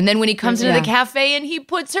 And then when he comes into the cafe and he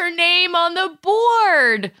puts her name on the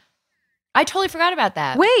board, I totally forgot about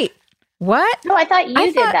that. Wait, what? No, I thought you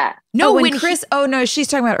did that. No, when Chris. No, she's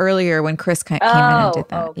talking about earlier when Chris came in and did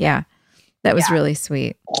that. Okay. Yeah, that was really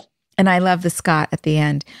sweet. And I love the Scott at the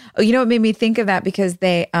end. Oh, you know what made me think of that? Because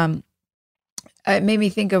they, it made me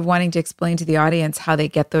think of wanting to explain to the audience how they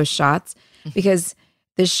get those shots. Because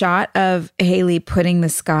the shot of Haley putting the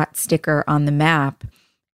Scott sticker on the map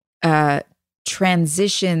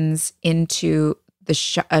transitions into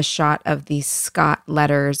a shot of the Scott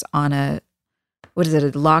letters on a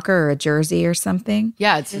locker or a jersey or something.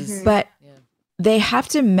 Yeah, it's but they have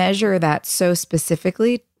to measure that so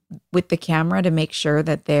specifically with the camera to make sure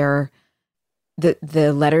that the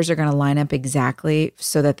letters are going to line up exactly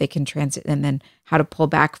so that they can transit, and then how to pull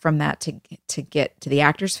back from that to get to the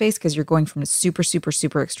actor's face, because you're going from a super, super,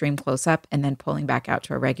 super extreme close up and then pulling back out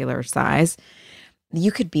to a regular size.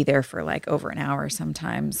 you could be there for like over an hour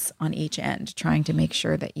sometimes on each end, trying to make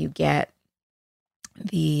sure that you get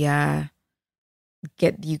the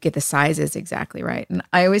get the sizes exactly right. And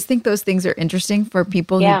I always think those things are interesting for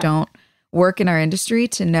people who don't work in our industry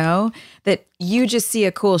to know that you just see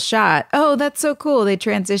a cool shot. Oh, that's so cool. They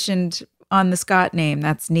transitioned on the Scott name.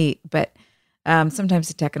 That's neat. But sometimes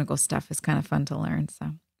the technical stuff is kind of fun to learn.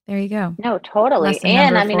 So there you go. No, totally. Lesson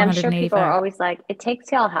And number I mean, I'm sure people 485. are always like, it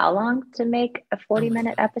takes y'all how long to make a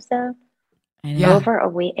 40-minute episode? I know. Over a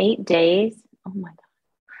week, 8 days. Oh my God.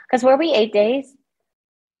 Because were we 8 days?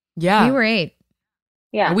 Yeah. We were 8.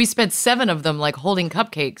 Yeah. And we spent 7 of them like holding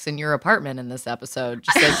cupcakes in your apartment in this episode,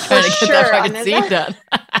 just like trying to get that fucking scene done.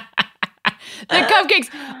 The cupcakes.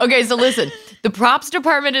 Okay, so listen, the props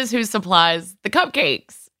department is who supplies the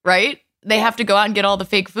cupcakes, right? They have to go out and get all the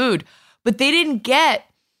fake food, but they didn't get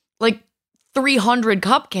like 300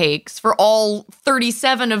 cupcakes for all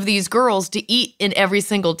 37 of these girls to eat in every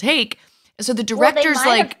single take. So the director's they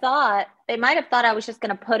might have thought I was just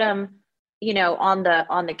going to put them, you know, on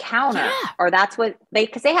the counter, or that's what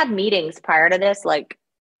because they had meetings prior to this, like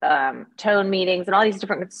tone meetings and all these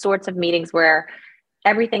different sorts of meetings where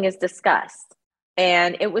everything is discussed.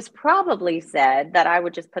 And it was probably said that I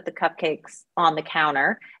would just put the cupcakes on the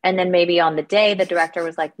counter. And then maybe on the day, the director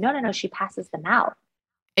was like, no, she passes them out.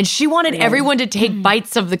 And she wanted everyone to take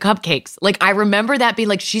bites of the cupcakes. Like, I remember that being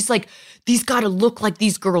like, she's like, these got to look like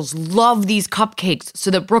these girls love these cupcakes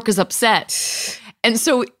so that Brooke is upset. And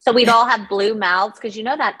so we'd all have blue mouths because you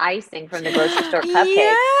know that icing from the grocery store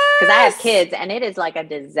cupcakes. Because I have kids and it is like a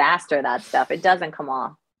disaster, that stuff. It doesn't come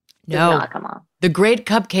off. It does not come off. The great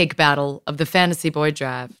cupcake battle of the Fantasy Boy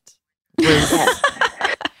Draft was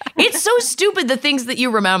it's so stupid, the things that you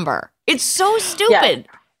remember. It's so stupid.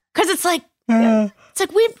 Because it's like it's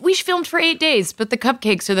like we filmed for 8 days, but the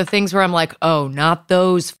cupcakes are the things where I'm like, oh, not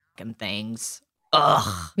those fucking things.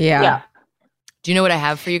 Ugh. Yeah. Do you know what I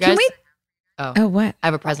have for you guys? Oh, what? I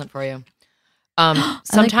have a present for you.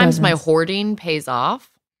 Sometimes my hoarding pays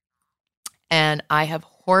off, and I have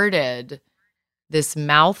hoarded this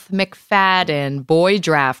Mouth McFadden boy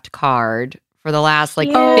draft card for the last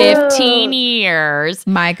 15 years.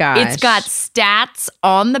 My gosh. It's got stats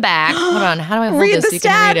on the back. Hold on. How do I hold Read this? the You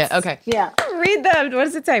can read it. stats. Okay. Yeah. Read them. What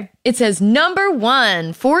does it say? It says, number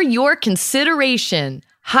 1, for your consideration,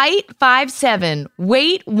 height 5'7",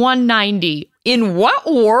 weight 190. In what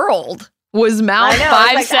world was Mouth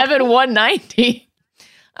 5'7", 190?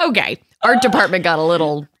 Okay. Art department got a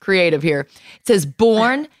little creative here. It says,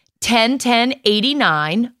 born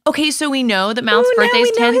 10/10/89. Okay, so we know that Mouth's birthday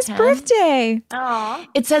is 10/10. His birthday. Aww.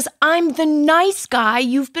 It says, I'm the nice guy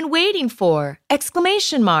you've been waiting for! !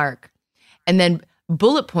 And then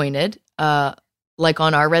bullet pointed, like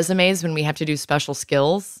on our resumes when we have to do special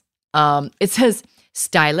skills. It says,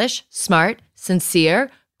 stylish, smart,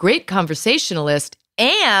 sincere, great conversationalist,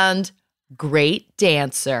 and great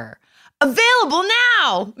dancer. Available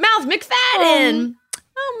now! Mouth McFadden!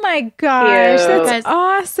 Oh my gosh, Cute. that's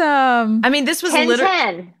awesome. I mean, this was 10-10.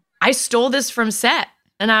 literally... I stole this from set,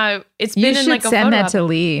 and it's You been in should like a send photo that op. to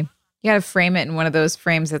Lee. You got to frame it in one of those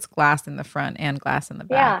frames that's glass in the front and glass in the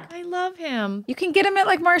back. Yeah. I love him. You can get them at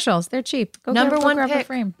like Marshall's. They're cheap. Go Number grab, one grab a pick.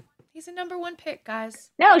 frame. He's a number 1 pick,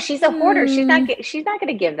 guys. No, she's a hoarder. She's not going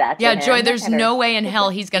to give that to Yeah, him. Joy, there's Look at her. no way in hell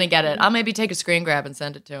he's gonna get it. I'll maybe take a screen grab and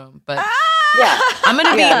send it to him. But Yeah. I'm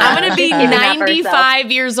gonna be She's keeping that for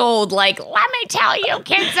 95 years old. Like, let me tell you,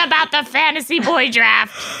 kids, about the Fantasy Boy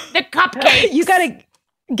Draft, the cupcake. You got to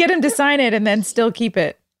get him to sign it and then still keep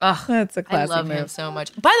it. Ugh, That's a I classic love move. him so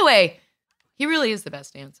much. By the way, he really is the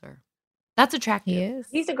best dancer. That's attractive. He is.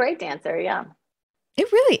 He's a great dancer. Yeah. It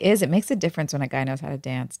really is. It makes a difference when a guy knows how to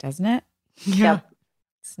dance, doesn't it? Yeah.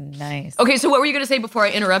 It's nice. Okay, so what were you gonna say before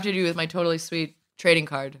I interrupted you with my totally sweet trading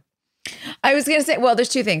card? I was going to say, well, there's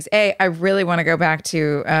 2 things. A, I really want to go back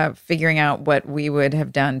to figuring out what we would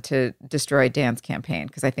have done to destroy Dan's campaign,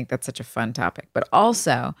 because I think that's such a fun topic. But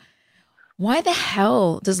also, why the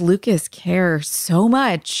hell does Lucas care so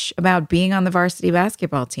much about being on the varsity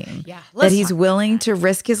basketball team? Yeah, that he's willing to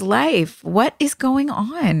risk his life. What is going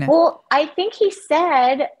on? Well, I think he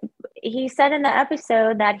said in the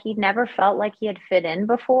episode that he'd never felt like he had fit in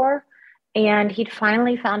before. And he'd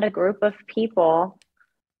finally found a group of people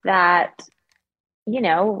that, you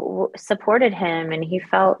know, supported him, and he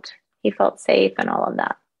felt safe and all of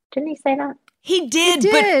that. Didn't he say that? He did.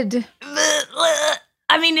 But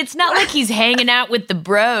I mean, it's not like he's hanging out with the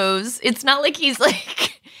bros. It's not like he's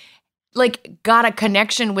like got a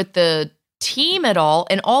connection with the team at all.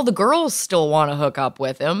 And all the girls still want to hook up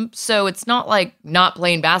with him. So it's not like not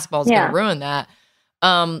playing basketball is going to ruin that.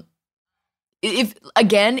 if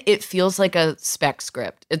again, it feels like a spec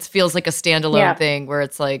script. It feels like a standalone thing where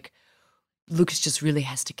it's like Lucas just really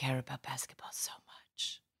has to care about basketball so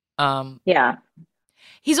much.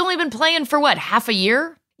 He's only been playing for what, half a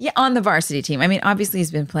year? Yeah, on the varsity team. I mean, obviously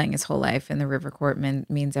he's been playing his whole life, and the River Court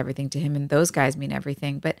means everything to him, and those guys mean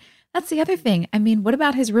everything. But that's the other thing. I mean, what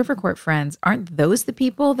about his River Court friends? Aren't those the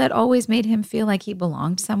people that always made him feel like he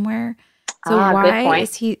belonged somewhere? So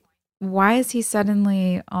why is he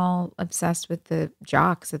suddenly all obsessed with the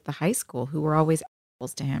jocks at the high school who were always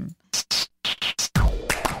assholes to him?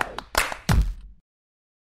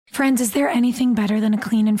 Friends, is there anything better than a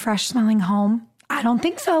clean and fresh smelling home? I don't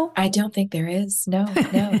think so. I don't think there is. No.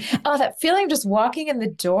 Oh, that feeling of just walking in the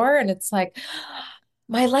door and it's like,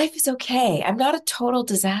 my life is okay. I'm not a total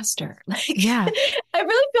disaster. I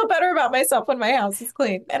really feel better about myself when my house is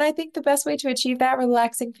clean. And I think the best way to achieve that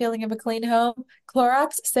relaxing feeling of a clean home,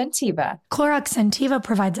 Clorox Scentiva. Clorox Scentiva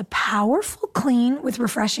provides a powerful clean with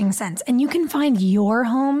refreshing scents. And you can find your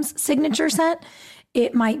home's signature scent.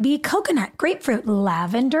 It might be coconut, grapefruit,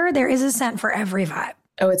 lavender. There is a scent for every vibe.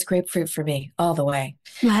 Oh, it's grapefruit for me all the way.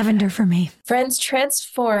 Lavender for me. Friends,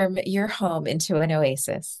 transform your home into an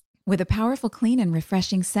oasis. With a powerful, clean, and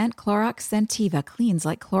refreshing scent, Clorox Scentiva cleans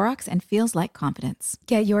like Clorox and feels like confidence.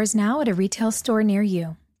 Get yours now at a retail store near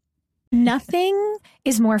you. Nothing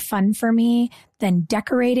is more fun for me than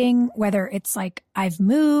decorating, whether it's like I've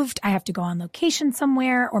moved, I have to go on location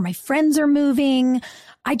somewhere, or my friends are moving.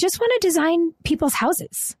 I just want to design people's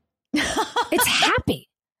houses. It's happy.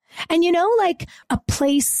 And like a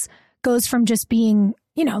place goes from just being,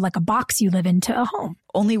 like a box you live in to a home.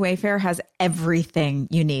 Only Wayfair has everything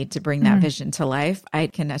you need to bring that vision to life. I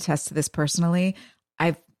can attest to this personally.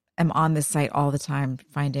 I am on this site all the time,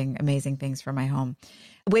 finding amazing things for my home.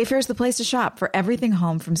 Wayfair is the place to shop for everything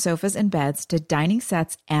home, from sofas and beds to dining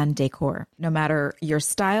sets and decor. No matter your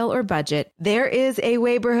style or budget, there is a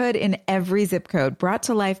Wayborhood in every zip code, brought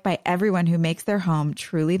to life by everyone who makes their home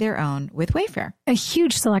truly their own with Wayfair. A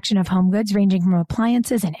huge selection of home goods ranging from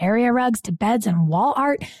appliances and area rugs to beds and wall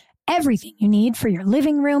art. Everything you need for your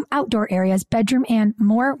living room, outdoor areas, bedroom, and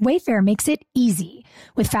more. Wayfair makes it easy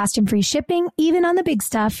with fast and free shipping, even on the big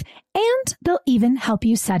stuff, and they'll even help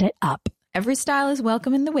you set it up. Every style is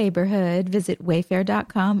welcome in the Wayborhood. Visit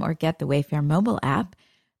wayfair.com or get the Wayfair mobile app.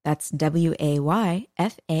 That's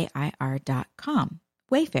WAYFAIR.com.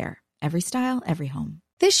 Wayfair. Every style, every home.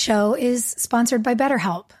 This show is sponsored by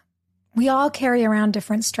BetterHelp. We all carry around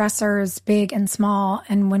different stressors, big and small,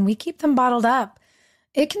 and when we keep them bottled up,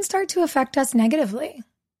 it can start to affect us negatively.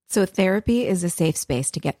 So therapy is a safe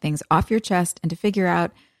space to get things off your chest and to figure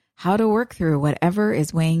out how to work through whatever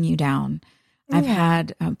is weighing you down. I've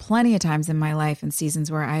had plenty of times in my life and seasons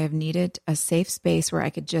where I have needed a safe space where I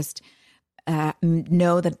could just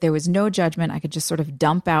know that there was no judgment. I could just sort of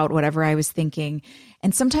dump out whatever I was thinking.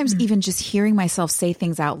 And sometimes even just hearing myself say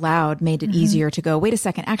things out loud made it easier to go, wait a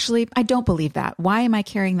second, actually, I don't believe that. Why am I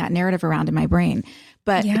carrying that narrative around in my brain?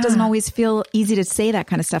 But it doesn't always feel easy to say that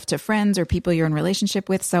kind of stuff to friends or people you're in relationship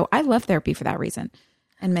with. So I love therapy for that reason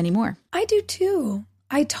and many more. I do too.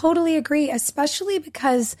 I totally agree, especially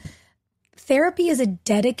because therapy is a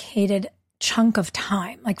dedicated chunk of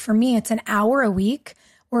time. Like for me, it's an hour a week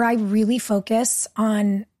where I really focus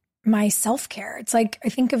on my self-care. It's like, I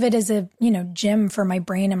think of it as a, gym for my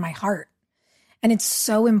brain and my heart. And it's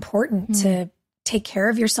so important to take care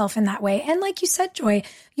of yourself in that way. And like you said, Joy,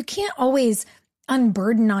 you can't always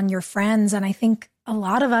unburden on your friends. And I think a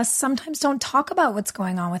lot of us sometimes don't talk about what's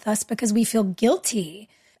going on with us because we feel guilty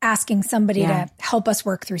asking somebody to help us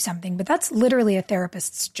work through something. But that's literally a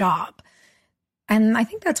therapist's job. And I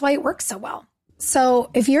think that's why it works so well.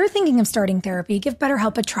 So if you're thinking of starting therapy, give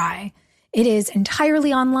BetterHelp a try. It is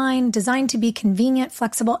entirely online, designed to be convenient,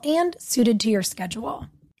 flexible, and suited to your schedule.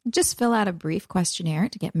 Just fill out a brief questionnaire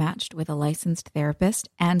to get matched with a licensed therapist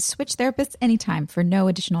and switch therapists anytime for no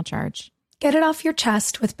additional charge. Get it off your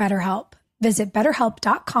chest with BetterHelp. Visit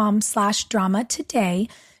betterhelp.com/drama today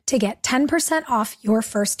to get 10% off your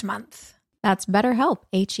first month. That's BetterHelp,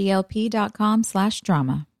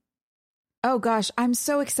 HELP.com/drama. Oh gosh, I'm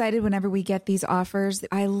so excited whenever we get these offers.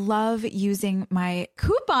 I love using my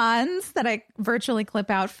coupons that I virtually clip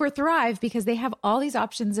out for Thrive because they have all these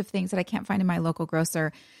options of things that I can't find in my local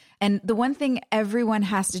grocer. And the one thing everyone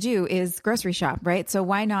has to do is grocery shop, right? So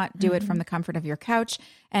why not do it from the comfort of your couch?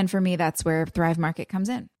 And for me, that's where Thrive Market comes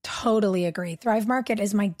in. Totally agree. Thrive Market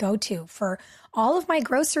is my go-to for all of my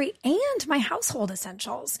grocery and my household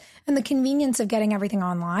essentials. And the convenience of getting everything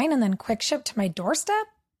online and then quick ship to my doorstep.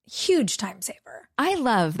 Huge time saver. I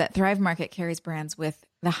love that Thrive Market carries brands with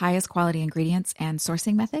the highest quality ingredients and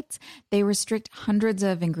sourcing methods. They restrict hundreds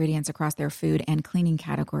of ingredients across their food and cleaning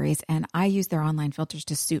categories, and I use their online filters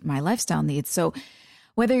to suit my lifestyle needs. So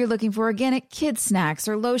whether you're looking for organic kids snacks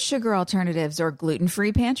or low sugar alternatives or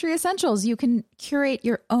gluten-free pantry essentials, you can curate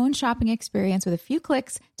your own shopping experience with a few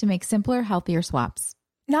clicks to make simpler, healthier swaps.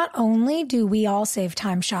 Not only do we all save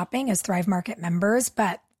time shopping as Thrive Market members,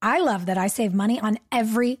 but I love that I save money on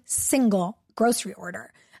every single grocery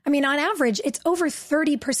order. I mean, on average, it's over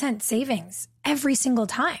 30% savings every single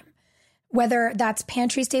time. Whether that's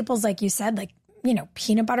pantry staples, like you said, like,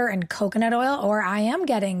 peanut butter and coconut oil, or I am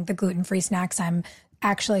getting the gluten-free snacks I'm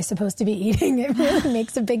actually supposed to be eating. It really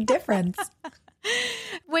makes a big difference.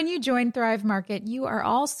 When you join Thrive Market, you are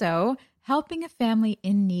also helping a family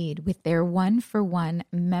in need with their 1-for-1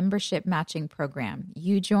 membership matching program.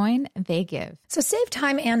 You join, they give. So save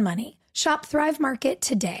time and money. Shop Thrive Market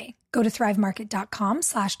today. Go to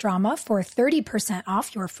thrivemarket.com/drama for 30%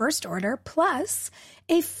 off your first order, plus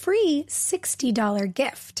a free $60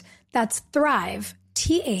 gift. That's Thrive,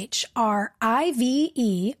 THRIVE,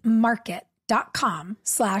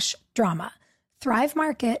 market.com/drama.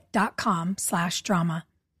 thrivemarket.com/drama.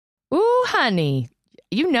 Ooh, honey,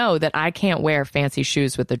 you know that I can't wear fancy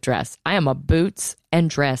shoes with a dress. I am a boots and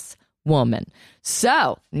dress woman.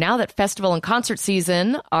 So now that festival and concert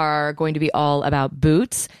season are going to be all about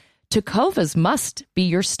boots, Tecovas must be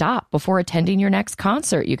your stop before attending your next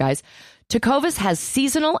concert, you guys. Tecovas has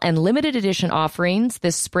seasonal and limited edition offerings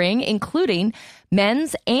this spring, including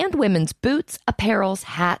men's and women's boots, apparels,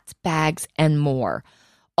 hats, bags, and more.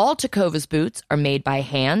 All Tecovas boots are made by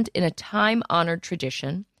hand in a time-honored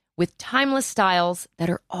tradition with timeless styles that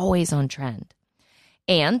are always on trend.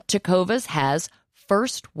 And Tecovas has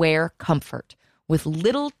first wear comfort with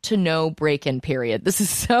little to no break-in period. This is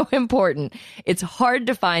so important. It's hard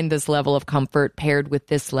to find this level of comfort paired with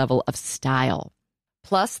this level of style.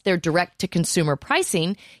 Plus, their direct-to-consumer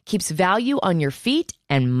pricing keeps value on your feet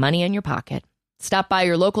and money in your pocket. Stop by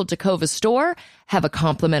your local Tecovas store, have a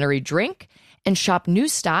complimentary drink, and shop new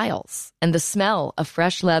styles. And the smell of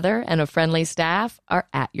fresh leather and a friendly staff are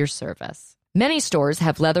at your service. Many stores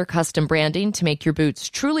have leather custom branding to make your boots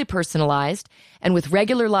truly personalized. And with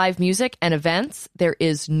regular live music and events, there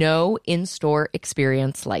is no in-store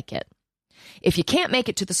experience like it. If you can't make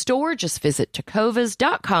it to the store, just visit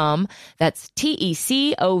tecovas.com. That's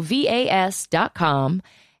TECOVAS.com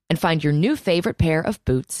and find your new favorite pair of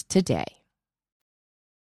boots today.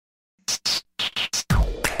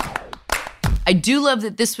 I do love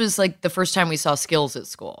that this was like the first time we saw Skills at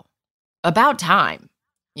school. About time,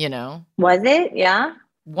 Was it? Yeah.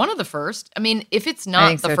 One of the first. I mean, if it's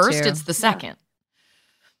not the first, it's the second.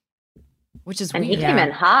 Which is and weird. he came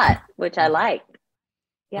in hot, which I liked.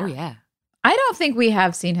 Yeah. Oh, yeah. I don't think we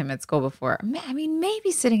have seen him at school before. I mean, maybe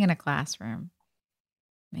sitting in a classroom.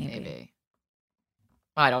 Maybe.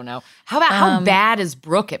 I don't know. How about how bad is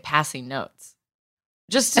Brooke at passing notes?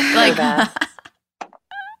 Just like,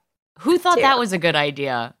 who thought that was a good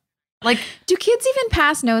idea? Like, do kids even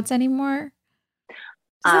pass notes anymore?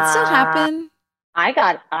 Does that still happen? I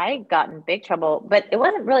got in big trouble, but it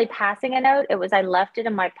wasn't really passing a note. It was I left it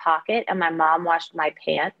in my pocket and my mom washed my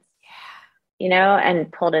pants.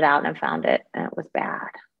 And pulled it out and found it, and it was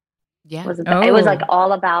bad. Yeah. It was like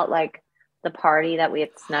all about like the party that we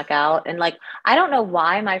had snuck out. And like, I don't know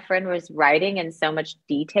why my friend was writing in so much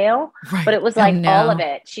detail, but it was like all of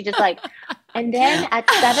it. She just like, and then at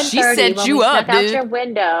 7:30, when we snuck out your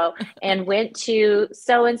window and went to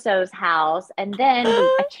so-and-so's house. And then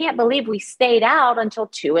I can't believe we stayed out until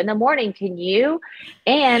 2 a.m. Can you?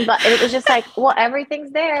 But it was just like, well,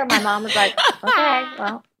 everything's there. My mom was like, okay,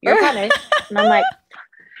 well, you're punished. And I'm like,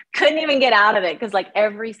 couldn't even get out of it because like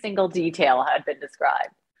every single detail had been described.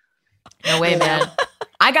 No way, man.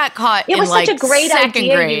 I got caught in like second grade. It was such a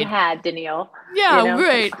great idea you had, Danneel. Yeah,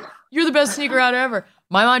 great. You're the best sneaker out ever.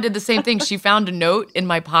 My mom did the same thing. She found a note in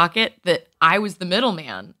my pocket that I was the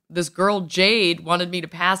middleman. This girl, Jade, wanted me to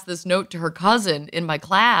pass this note to her cousin in my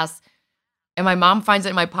class. And my mom finds it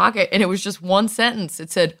in my pocket. And it was just one sentence.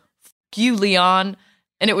 It said, "F you, Leon."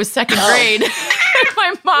 And it was second grade.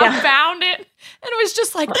 My mom found it. And it was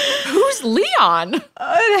just like, who's Leon?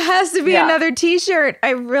 It has to be another T-shirt.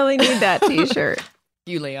 I really need that T-shirt.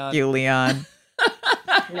 You, Leon. You, Leon.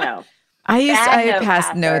 No. I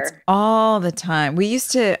passed notes all the time. We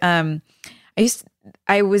used to,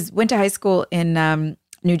 went to high school in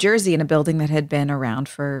New Jersey in a building that had been around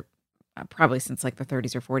for probably since like the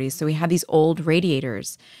 30s or 40s. So we had these old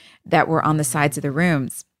radiators that were on the sides of the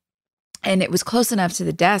rooms. And it was close enough to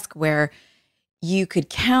the desk where you could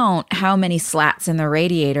count how many slats in the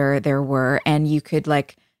radiator there were. And you could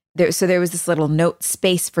like there was this little note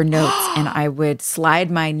space for notes, and I would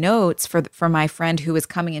slide my notes for my friend who was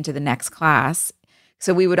coming into the next class.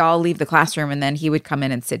 So we would all leave the classroom, and then he would come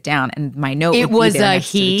in and sit down, and my note would be there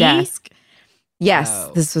next to the desk. Yes,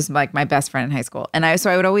 this was like my best friend in high school, and I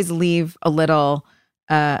would always leave a little.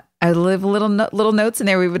 Little notes in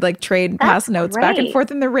there. We would like trade pass notes back and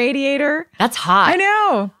forth in the radiator. That's hot. I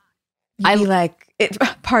know. I'd be like,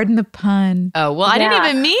 pardon the pun. Oh, well, I didn't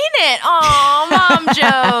even mean it. Oh, mom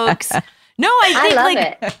jokes. No,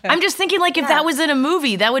 I think I'm just thinking like if that was in a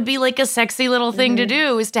movie, that would be like a sexy little thing to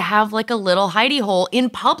do, is to have like a little hidey hole in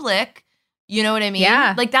public. You know what I mean?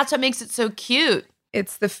 Yeah. Like that's what makes it so cute.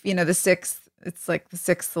 It's the sixth. It's like the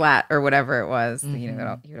sixth flat or whatever it was. You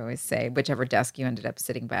know, you'd always say whichever desk you ended up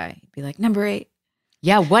sitting by. You'd be like, number 8.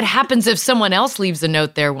 Yeah, what happens if someone else leaves a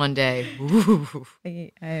note there one day? Ooh.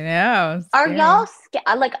 I know. Are y'all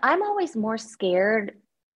scared? Like, I'm always more scared.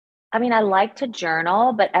 I mean, I like to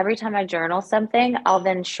journal, but every time I journal something, I'll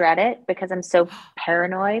then shred it because I'm so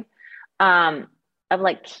paranoid of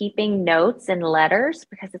like keeping notes and letters,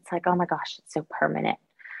 because it's like, oh my gosh, it's so permanent.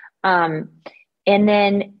 And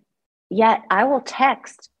then yet I will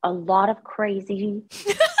text a lot of crazy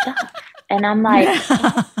stuff. And I'm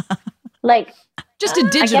like, just a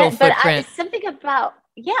digital footprint. Something about,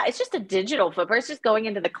 it's just a digital footprint. It's just going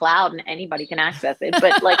into the cloud and anybody can access it.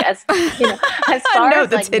 But like, as far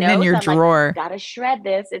as like hidden in your drawer, like, gotta shred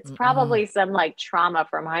this. It's probably some like trauma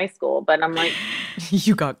from high school, but I'm like,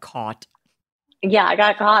 you got caught. Yeah, I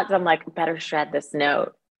got caught. So I'm like, better shred this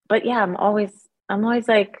note. But yeah, I'm always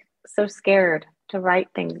like so scared to write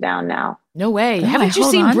things down now. No way. Haven't you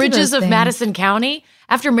seen Bridges of Madison County?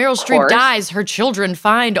 After Meryl Streep dies, her children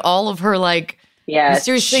find all of her like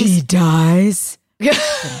mysterious things. She dies.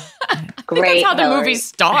 Great. That's how the movie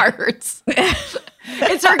starts.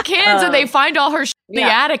 It's her kids, and they find all her in the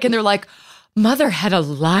attic, and they're like, "Mother had a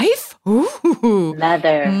life? Ooh.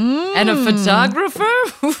 Mother. And a photographer?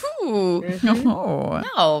 Ooh.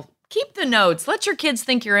 No, keep the notes. Let your kids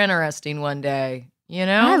think you're interesting one day. You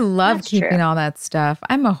know? I love keeping all that stuff.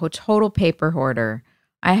 I'm a total paper hoarder.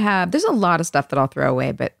 There's a lot of stuff that I'll throw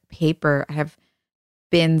away, but paper, I have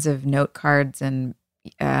bins of note cards and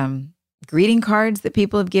greeting cards that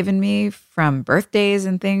people have given me from birthdays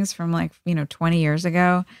and things from 20 years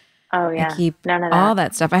ago. Oh, yeah. I keep all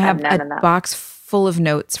that stuff. I have a box full of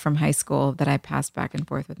notes from high school that I passed back and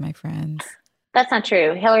forth with my friends. That's not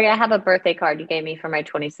true. Hillary, I have a birthday card you gave me for my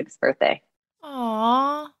 26th birthday.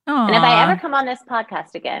 Aww. And if I ever come on this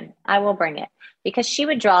podcast again, I will bring it, because she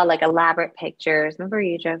would draw like elaborate pictures. Remember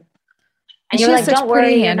you, Joe? And you were like, don't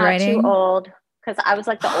worry, you're not too old. Because I was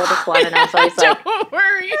like the oldest one, and I was always like, don't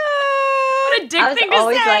worry. What a dick thing to say. I was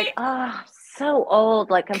always like, oh, so old,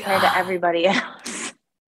 like compared to everybody else.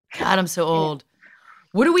 God, I'm so old.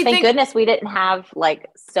 What do we think? Thank goodness we didn't have like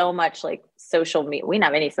so much like social media. We didn't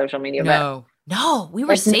have any social media. No, we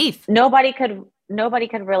were safe. Nobody could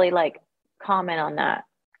really like comment on that,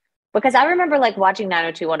 because I remember like watching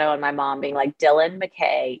 90210 and my mom being like, Dylan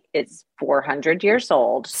McKay is 400 years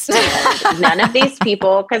old, and none of these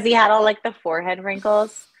people, because he had all like the forehead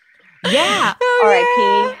wrinkles. Yeah.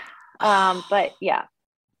 R.I.P. But yeah,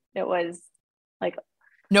 it was like,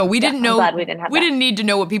 no, we didn't know. We didn't need to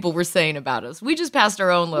know what people were saying about us. We just passed our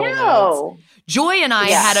own little notes. Joy and I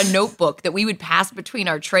had a notebook that we would pass between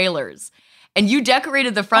our trailers. And you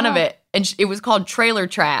decorated the front of it, and it was called Trailer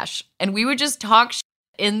Trash. And we would just talk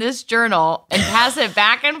in this journal and pass it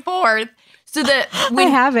back and forth, so that I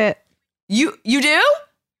have it. You do?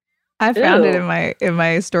 I found it in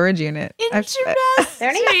my storage unit. Interesting.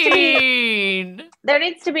 There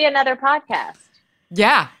needs to be another podcast.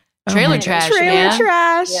 Yeah, Trailer Trash. Trailer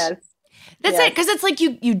Trash. Yes. That's it, because it's like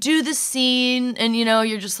you do the scene, and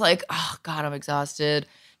you're just like, oh God, I'm exhausted.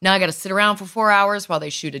 Now I got to sit around for 4 hours while they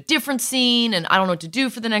shoot a different scene, and I don't know what to do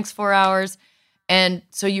for the next 4 hours. And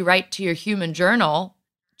so you write to your human journal,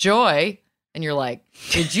 Joy, and you're like,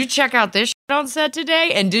 did you check out this shit on set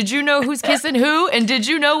today? And did you know who's kissing who? And did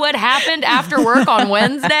you know what happened after work on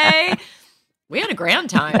Wednesday? We had a grand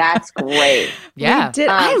time. That's great. Yeah. We did.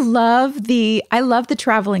 I love the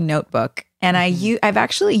traveling notebook, and I've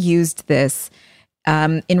actually used this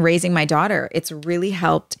in raising my daughter. It's really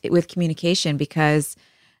helped with communication, because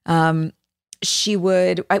I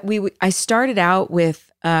started out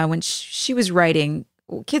with when she was writing.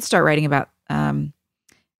 Kids start writing about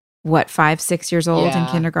 5, 6 years old in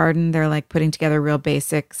kindergarten. They're like putting together real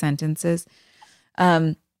basic sentences.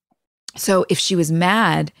 So if she was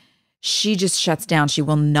mad, she just shuts down. She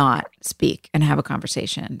will not speak and have a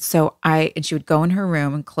conversation. So she would go in her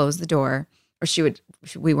room and close the door, or she would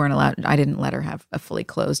we weren't allowed. I didn't let her have a fully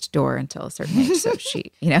closed door until a certain age. So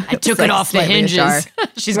she, I took it off the hinges. Ajar.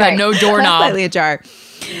 She's got no doorknob. Slightly ajar.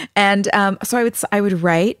 And so I would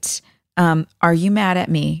write, "Are you mad at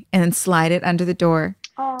me?" and then slide it under the door.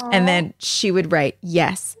 Aww. And then she would write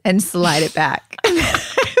 "yes" and slide it back. And then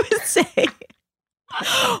I would say,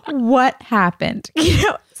 "What happened?"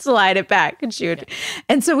 Slide it back, and she would.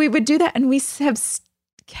 And so we would do that, and we have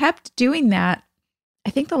kept doing that. I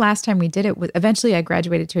think the last time we did it was eventually I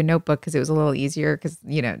graduated to a notebook because it was a little easier because,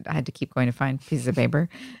 I had to keep going to find pieces of paper.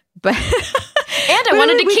 But and I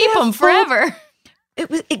wanted to keep them forever.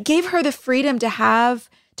 It gave her the freedom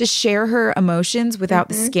to share her emotions without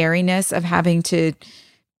the scariness of having to,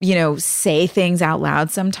 say things out loud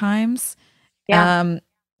sometimes. Yeah.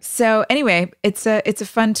 So anyway, it's a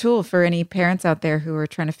fun tool for any parents out there who are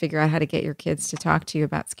trying to figure out how to get your kids to talk to you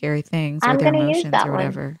about scary things or their emotions or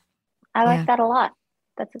whatever. I like that a lot.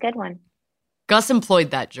 That's a good one. Gus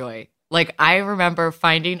employed that, Joy. Like, I remember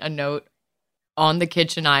finding a note on the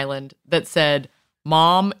kitchen island that said,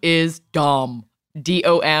 "Mom is dumb."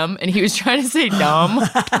 DOM. And he was trying to say dumb.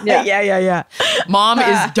 Yeah. Mom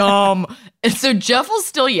is dumb. And so Jeff will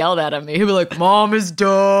still yell that at me. He'll be like, "Mom is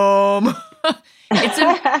dumb."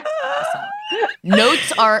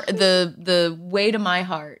 Notes are the way to my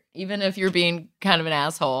heart, even if you're being kind of an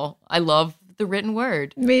asshole. I love the written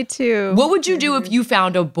word. Me too. What would you do if you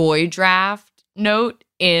found a boy draft note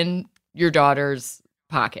in your daughter's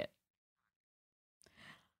pocket?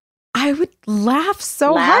 I would laugh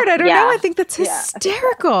so hard. I don't know. I think that's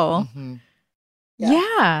hysterical. Mm-hmm.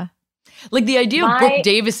 Yeah. Like the idea of Brooke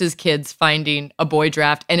Davis's kids finding a boy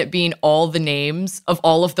draft and it being all the names of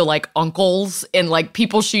all of the like uncles and like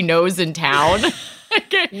people she knows in town.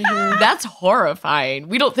 That's horrifying.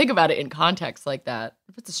 We don't think about it in context like that.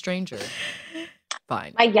 If it's a stranger,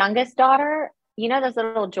 fine. My youngest daughter, those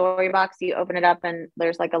little jewelry box, you open it up and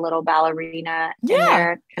there's like a little ballerina in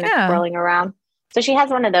there kind of swirling around. So she has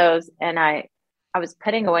one of those, and I was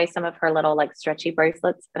putting away some of her little like stretchy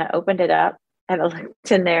bracelets, and I opened it up and I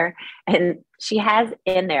looked in there, and she has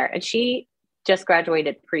in there, and she just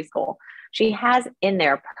graduated preschool. She has in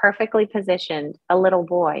there perfectly positioned a little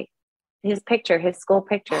boy, his school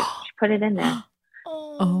picture. She put it in there.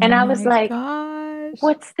 And I was like, gosh.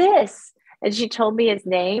 What's this? And she told me his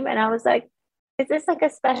name, and I was like, is this like a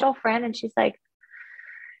special friend? And she's like,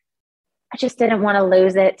 I just didn't want to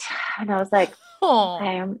lose it. And I was like,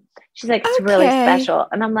 she's like, it's really special.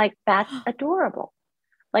 And I'm like, that's adorable.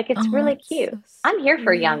 Like, it's really cute. So I'm here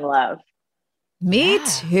for young love. Me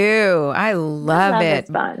too. I love it. It's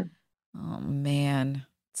fun. Oh man,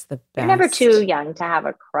 it's the best. You're never too young to have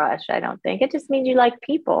a crush, I don't think. It just means you like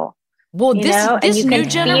people. Well, this new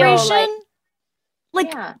generation,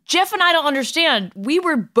 Jeff and I don't understand. We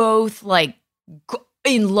were both like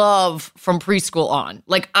in love from preschool on.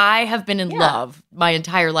 Like, I have been in love my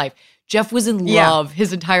entire life. Jeff was in love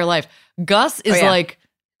his entire life. Gus is like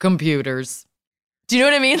computers. Do you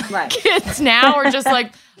know what I mean? Right. Kids now are just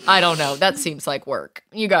like, I don't know. That seems like work.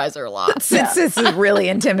 You guys are a lot. This is really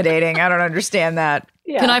intimidating. I don't understand that.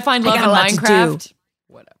 Yeah. Can I find love in Minecraft?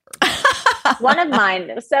 Whatever. One of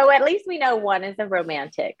mine. So at least we know one is a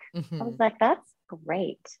romantic. Mm-hmm. I was like, that's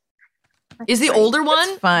great. Is the older one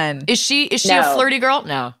that's fun? Is she a flirty girl?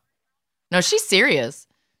 No, she's serious.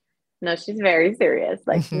 No, she's very serious.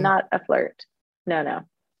 Like, not a flirt. No.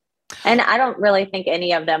 And I don't really think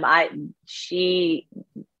any of them. My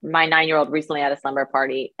 9-year-old recently had a slumber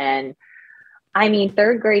party, and I mean,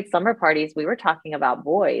 third grade slumber parties, we were talking about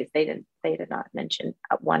boys. They did not mention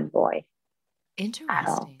one boy.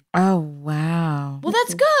 Interesting. Oh, wow. Well,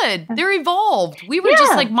 that's good. They're evolved. We were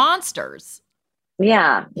just like monsters.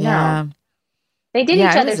 Yeah. No. They did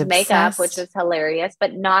each other's makeup, obsessed. which was hilarious,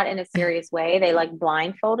 but not in a serious way. They like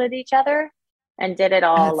blindfolded each other and did it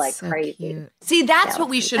all like so crazy. Cute. See, that's what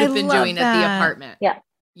we should have been doing at the apartment. Yeah.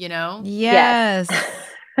 Yes.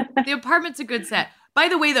 The apartment's a good set. By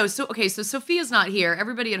the way, though, so Sophia's not here.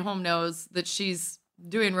 Everybody at home knows that she's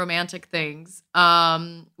doing romantic things,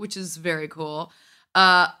 which is very cool.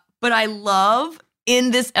 But I love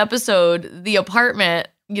in this episode, the apartment,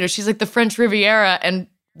 she's like the French Riviera, and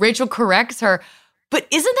Rachel corrects her. But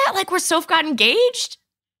isn't that like where Soph got engaged?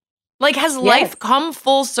 Like, has life come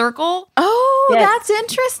full circle? Oh, that's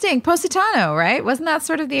interesting. Positano, right? Wasn't that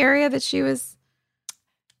sort of the area that she was?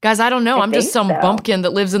 Guys, I don't know. I'm just some bumpkin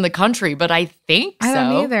that lives in the country, but I think so. I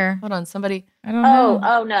don't either. Hold on, somebody. I don't know.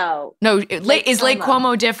 Oh, no. No, is Lake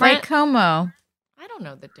Como different? Lake Como. I don't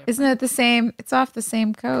know the difference. Isn't it the same? It's off the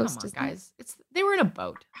same coast. Come on, guys. They were in a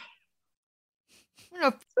boat.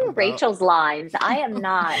 Rachel's lines. I am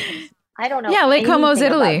not. I don't know. Yeah, Lake Como's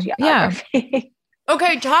Italy. Yeah.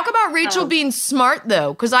 Okay, talk about Rachel being smart,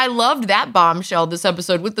 though, because I loved that bombshell this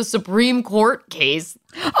episode with the Supreme Court case.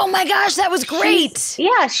 Oh my gosh, that was great.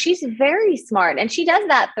 She's very smart. And she does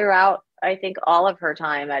that throughout, I think, all of her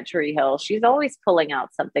time at Tree Hill. She's always pulling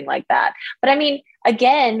out something like that. But I mean,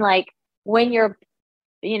 again, like when you're,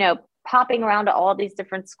 popping around to all these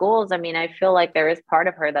different schools, I mean, I feel like there is part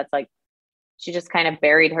of her that's like, she just kind of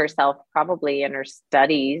buried herself probably in her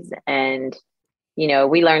studies. And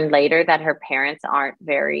we learned later that her parents aren't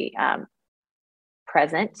very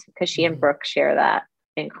present because she and Brooke share that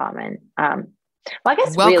in common. Well, I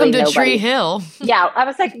guess welcome really to nobody. Tree Hill. Yeah, I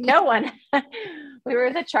was like, no one. We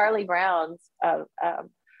were the Charlie Browns of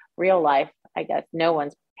real life, I guess. No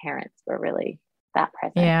one's parents were really that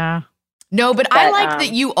present. Yeah. No, but I like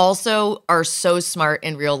that you also are so smart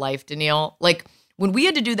in real life, Danneel. Like when we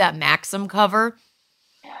had to do that Maxim cover,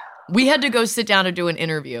 we had to go sit down and do an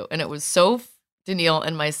interview, and it was Soph, Danneel,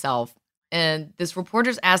 and myself. And this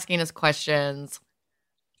reporter's asking us questions.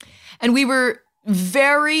 And we were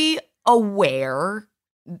very aware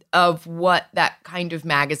of what that kind of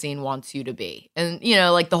magazine wants you to be. And,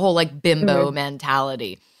 like the whole like bimbo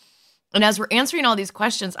mentality. And as we're answering all these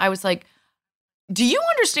questions, I was like, do you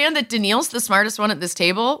understand that Danneel's the smartest one at this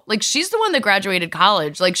table? Like, she's the one that graduated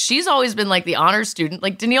college. Like, she's always been like the honor student.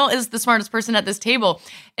 Like, Danneel is the smartest person at this table.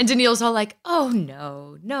 And Danneel's all like, oh,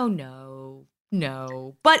 no.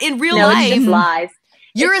 But in real life, it's just lies.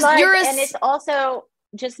 And it's also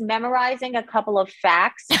just memorizing a couple of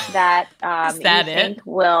facts that think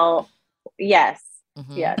will. Yes.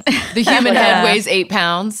 Mm-hmm. Yes. The human head weighs 8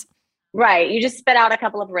 pounds. Right. You just spit out a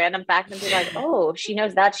couple of random facts and be like, oh, she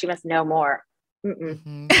knows that. She must know more.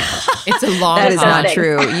 It's a long That is not thing.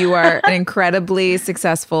 true. You are an incredibly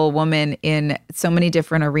successful woman in so many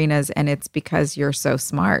different arenas, and it's because you're so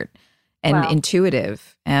smart and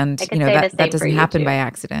intuitive. And that doesn't happen by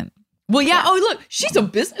accident. Well, yeah. Oh, look, she's a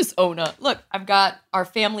business owner. Look, I've got our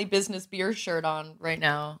family business beer shirt on right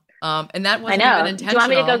now. And that wasn't even intentional. Do you want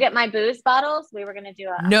me to go get my booze bottles? We were going to do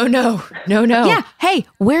a... No. Yeah. Hey,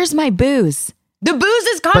 where's my booze? The booze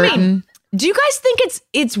is coming. Burton. Do you guys think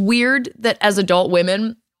it's weird that as adult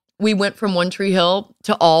women, we went from One Tree Hill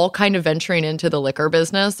to all kind of venturing into the liquor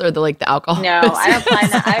business or the alcohol No, business? I don't find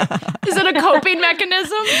that. Is it a coping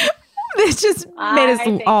mechanism? It just made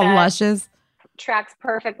us all luscious. Tracks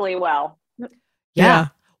perfectly well. Yeah.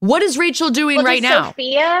 What is Rachel doing right now?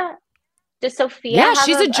 Does Sophia Yeah, have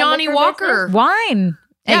she's a Johnny liquor Walker. business? Wine.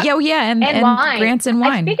 Yeah. And wine. grants and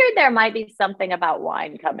wine. I figured there might be something about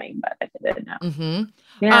wine coming, but I didn't know. Mm-hmm.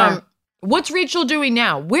 Yeah. What's Rachel doing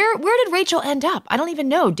now? Where did Rachel end up? I don't even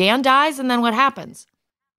know. Dan dies, and then what happens?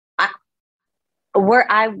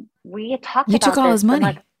 We had talked You about took all this, his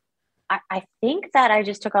money. but, I think that I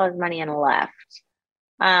just took all his money and left.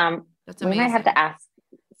 That's amazing. We might have to ask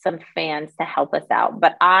some fans to help us out,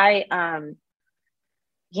 but I'm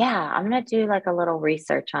gonna do like a little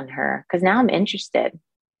research on her because now I'm interested.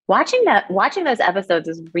 Watching those episodes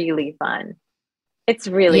is really fun. It's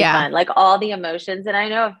really fun, like all the emotions. And I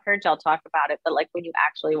know I've heard y'all talk about it, but like when you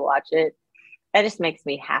actually watch it, it just makes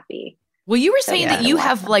me happy. Well, you were saying that you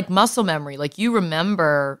have like muscle memory, like you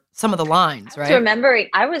remember some of the lines, right?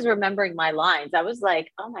 I was remembering my lines. I was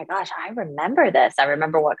like, oh my gosh, I remember this. I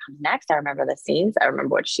remember what comes next. I remember the scenes. I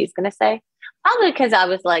remember what she's going to say. Probably because I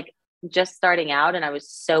was like just starting out and I was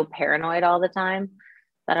so paranoid all the time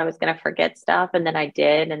that I was going to forget stuff. And then I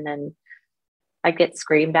did. And then I get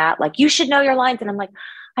screamed at like, you should know your lines. And I'm like,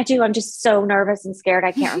 I do. I'm just so nervous and scared.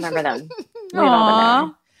 I can't remember them.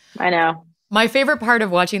 Aww. I know. My favorite part of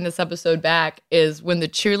watching this episode back is when the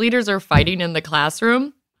cheerleaders are fighting in the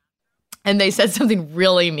classroom and they said something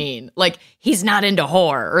really mean, like he's not into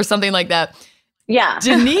horror or something like that. Yeah.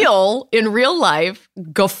 Danneel in real life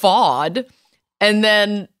guffawed and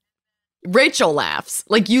then Rachel laughs.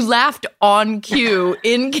 Like you laughed on cue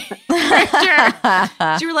in character.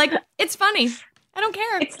 You were like, it's funny. I don't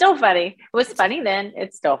care. It's still funny. It was funny then.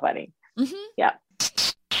 It's still funny. Mm-hmm. Yeah.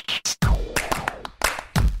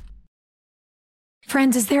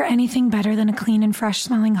 Friends, is there anything better than a clean and fresh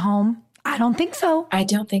smelling home? I don't think so. I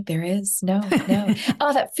don't think there is. No.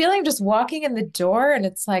 Oh, that feeling just walking in the door and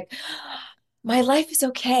it's like, my life is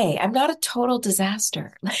okay. I'm not a total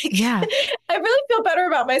disaster. Yeah. I really feel better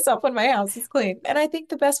about myself when my house is clean. And I think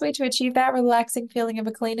the best way to achieve that relaxing feeling of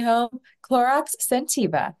a clean home, Clorox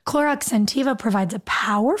Scentiva. Clorox Scentiva provides a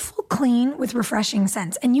powerful clean with refreshing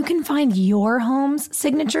scents, and you can find your home's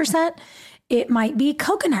signature scent. It might be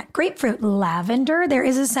coconut, grapefruit, lavender. There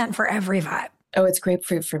is a scent for every vibe. Oh, it's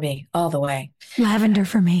grapefruit for me all the way. Lavender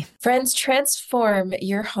for me. Friends, transform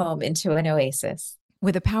your home into an oasis.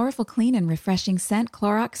 With a powerful, clean, and refreshing scent,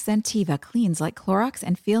 Clorox Scentiva cleans like Clorox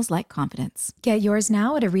and feels like confidence. Get yours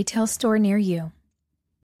now at a retail store near you.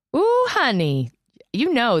 Ooh, honey,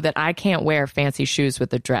 you know that I can't wear fancy shoes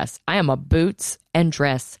with a dress. I am a boots and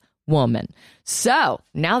dress woman. So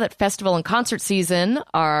now that festival and concert season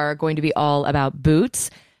are going to be all about boots,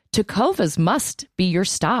 Tecovas must be your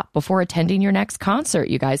stop before attending your next concert,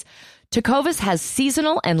 you guys. Tecovas has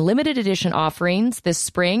seasonal and limited edition offerings this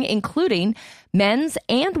spring, including men's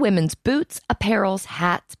and women's boots, apparels,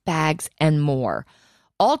 hats, bags, and more.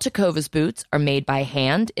 All Tecovas boots are made by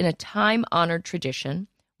hand in a time-honored tradition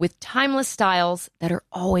with timeless styles that are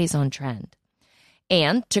always on trend.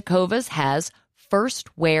 And Tecovas has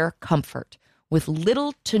first wear comfort with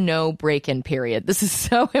little to no break-in period. This is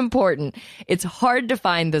so important. It's hard to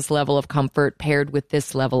find this level of comfort paired with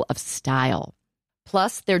this level of style.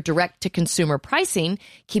 Plus, their direct-to-consumer pricing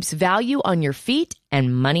keeps value on your feet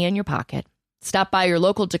and money in your pocket. Stop by your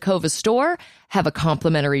local Tecovas store, have a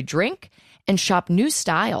complimentary drink, and shop new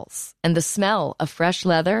styles. And the smell of fresh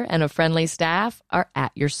leather and a friendly staff are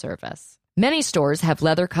at your service. Many stores have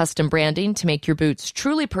leather custom branding to make your boots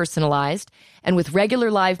truly personalized. And with regular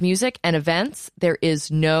live music and events, there is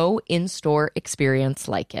no in-store experience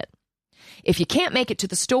like it. If you can't make it to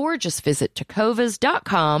the store, just visit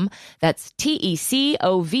tecovas.com. That's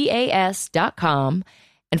TECOVAS.com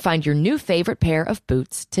and find your new favorite pair of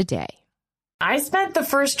boots today. I spent the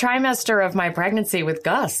first trimester of my pregnancy with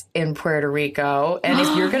Gus in Puerto Rico. And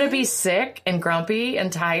if you're going to be sick and grumpy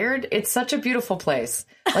and tired, it's such a beautiful place.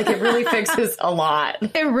 Like, it really fixes a lot.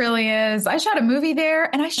 It really is. I shot a movie there,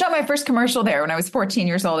 and I shot my first commercial there when I was 14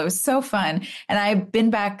 years old. It was so fun. And I've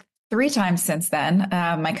been back 3 times since then.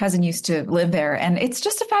 My cousin used to live there, and it's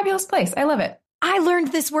just a fabulous place. I love it. I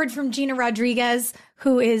learned this word from Gina Rodriguez,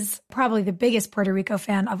 who is probably the biggest Puerto Rico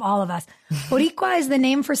fan of all of us. Boricua is the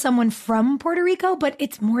name for someone from Puerto Rico, but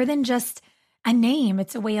it's more than just a name.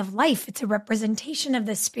 It's a way of life. It's a representation of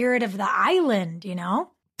the spirit of the island, you know?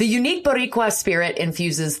 The unique Boricua spirit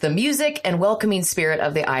infuses the music and welcoming spirit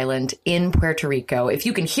of the island in Puerto Rico. If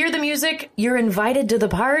you can hear the music, you're invited to the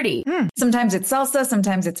party. Sometimes it's salsa,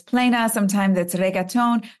 sometimes it's plena, sometimes it's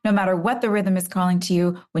reggaeton. No matter what the rhythm is calling to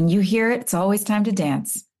you, when you hear it, it's always time to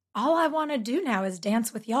dance. All I want to do now is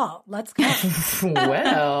dance with y'all. Let's go.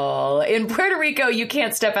 Well, in Puerto Rico, you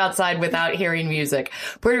can't step outside without hearing music.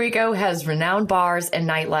 Puerto Rico has renowned bars and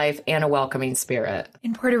nightlife and a welcoming spirit.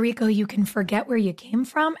 In Puerto Rico, you can forget where you came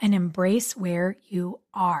from and embrace where you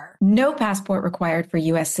are. No passport required for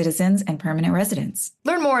U.S. citizens and permanent residents.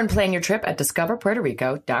 Learn more and plan your trip at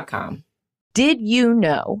discoverpuertorico.com. Did you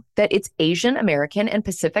know that it's Asian American and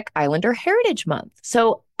Pacific Islander Heritage Month?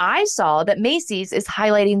 So I saw that Macy's is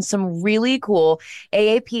highlighting some really cool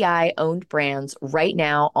AAPI-owned brands right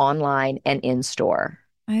now online and in-store.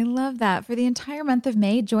 I love that. For the entire month of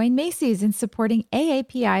May, join Macy's in supporting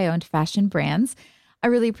AAPI-owned fashion brands. I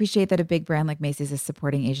really appreciate that a big brand like Macy's is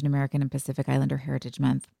supporting Asian American and Pacific Islander Heritage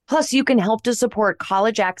Month. Plus, you can help to support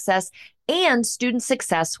college access and student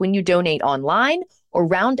success when you donate online or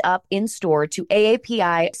round up in-store to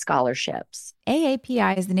AAPI scholarships.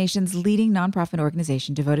 AAPI is the nation's leading nonprofit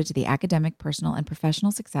organization devoted to the academic, personal, and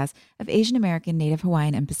professional success of Asian American, Native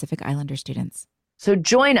Hawaiian, and Pacific Islander students. So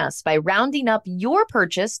join us by rounding up your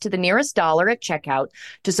purchase to the nearest dollar at checkout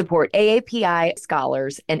to support AAPI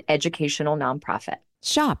scholars and educational nonprofit.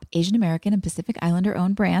 Shop Asian American and Pacific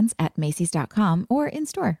Islander-owned brands at Macy's.com or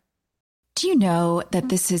in-store. Do you know that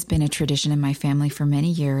this has been a tradition in my family for many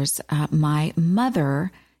years? My mother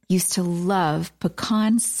used to love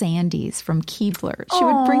pecan sandies from Keebler. She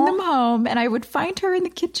would bring them home, and I would find her in the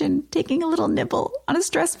kitchen taking a little nibble on a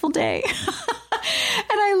stressful day. And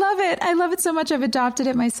I love it. I love it so much. I've adopted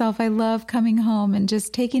it myself. I love coming home and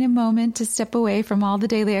just taking a moment to step away from all the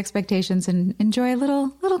daily expectations and enjoy a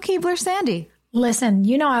little Keebler sandy. Listen,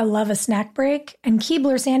 you know I love a snack break, and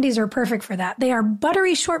Keebler Sandies are perfect for that. They are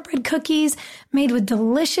buttery shortbread cookies made with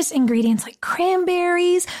delicious ingredients like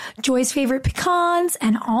cranberries, Joy's favorite pecans,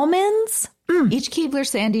 and almonds. Each Keebler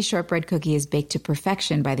Sandy shortbread cookie is baked to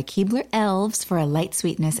perfection by the Keebler elves for a light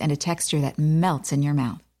sweetness and a texture that melts in your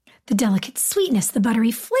mouth. The delicate sweetness, the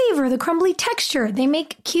buttery flavor, the crumbly texture, they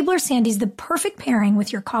make Keebler Sandies the perfect pairing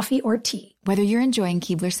with your coffee or tea. Whether you're enjoying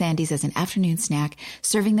Keebler Sandies as an afternoon snack,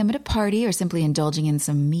 serving them at a party, or simply indulging in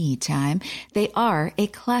some me time, they are a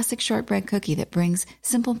classic shortbread cookie that brings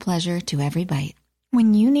simple pleasure to every bite.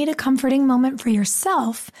 When you need a comforting moment for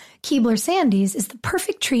yourself, Keebler Sandies is the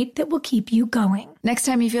perfect treat that will keep you going. Next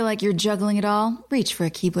time you feel like you're juggling it all, reach for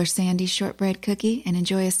a Keebler Sandies shortbread cookie and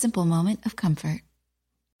enjoy a simple moment of comfort.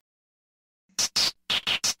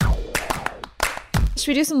 Should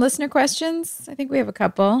we do some listener questions? I think we have a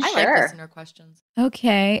couple. I like listener questions.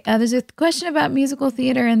 Okay. There's a question about musical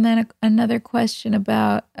theater and then another question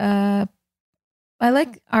about, I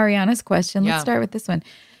like Ariana's question. Let's start with this one.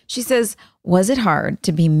 She says, was it hard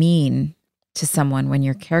to be mean to someone when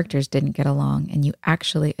your characters didn't get along and you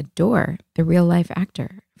actually adore the real life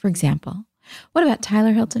actor? For example, what about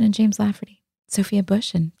Tyler Hilton and James Lafferty, Sophia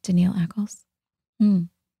Bush and Danneel Ackles?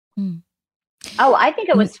 Oh, I think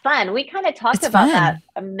it was fun. We kind of talked about that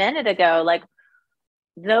a minute ago. Like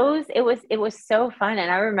it was so fun.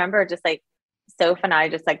 And I remember just like Soph and I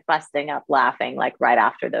just like busting up laughing like right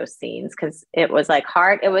after those scenes. Cause it was like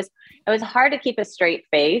hard. It was hard to keep a straight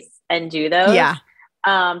face and do those. Yeah.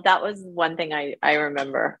 That was one thing I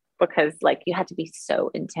remember because like you had to be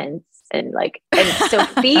so intense and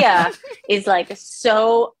Sophia is like,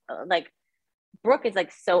 so like, Brooke is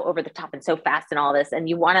like so over the top and so fast and all this. And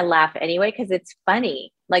you want to laugh anyway, because it's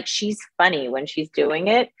funny. Like she's funny when she's doing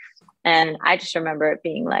it. And I just remember it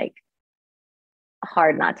being like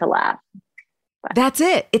hard not to laugh. That's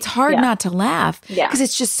it. It's hard not to laugh. Yeah. Because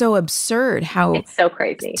it's just so absurd how it's so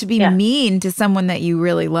crazy to be mean to someone that you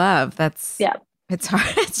really love. That's it's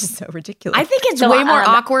hard. It's just so ridiculous. I think it's way more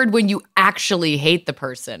awkward when you actually hate the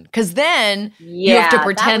person. Because then you have to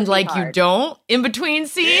pretend like hard. You don't in between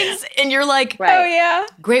scenes. And you're like, oh yeah,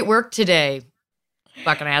 great work today,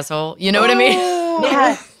 fucking asshole. You know what I mean?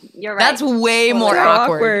 Yes, you're right. That's way more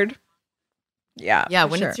awkward. Yeah. Yeah,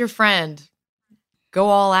 when it's your friend, go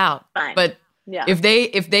all out. Fine. But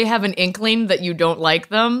if they have an inkling that you don't like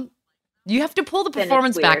them, you have to pull the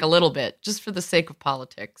performance back a little bit just for the sake of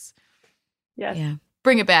politics. Yes. Yeah.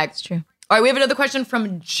 Bring it back. It's true. All right, we have another question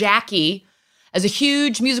from Jackie. As a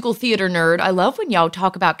huge musical theater nerd, I love when y'all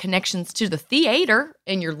talk about connections to the theater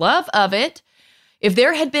and your love of it. If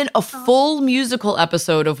there had been a full musical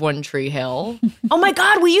episode of One Tree Hill, oh my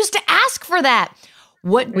God, we used to ask for that.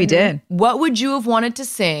 We did. What would you have wanted to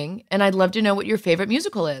sing? And I'd love to know what your favorite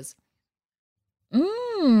musical is.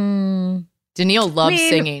 Danneel loves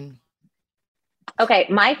singing. Okay,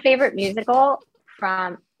 my favorite musical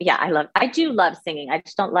from I do love singing. I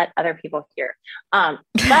just don't let other people hear.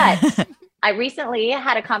 But I recently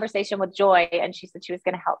had a conversation with Joy, and she said she was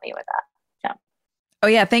going to help me with that. So, oh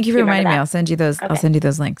yeah, thank you for reminding me. I'll send you those. Okay. I'll send you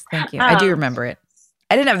those links. Thank you. I do remember it.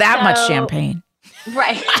 I didn't have that much champagne.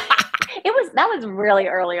 Right. That was really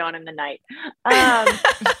early on in the night.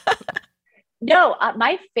 No,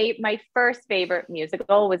 my first favorite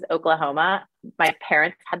musical was Oklahoma. My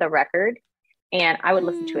parents had the record. And I would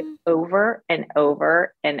listen to it over and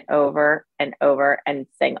over and over and over and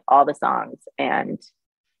sing all the songs. And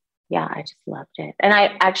I just loved it. And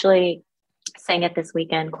I actually sang it this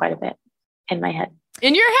weekend quite a bit in my head.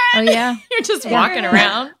 In your head? Oh, yeah. You're just walking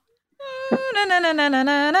around.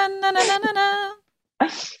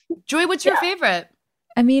 Joy, what's your favorite?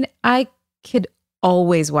 I mean, I could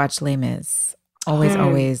always watch Les Mis.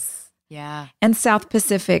 Always. Yeah. And South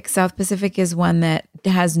Pacific. South Pacific is one that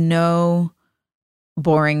has no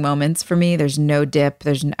boring moments for me. There's no dip.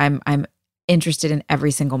 I'm interested in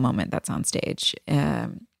every single moment that's on stage. I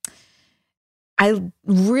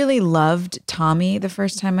really loved Tommy the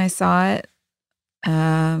first time I saw it.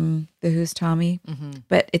 The Who's Tommy,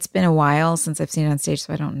 but it's been a while since I've seen it on stage,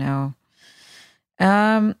 so I don't know.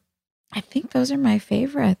 I think those are my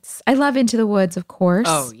favorites. I love Into the Woods, of course.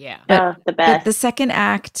 Oh yeah, the best. But the second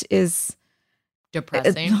act is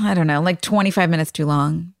depressing. I don't know, like 25 minutes too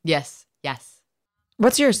long. Yes.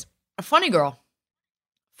 What's yours? A Funny Girl.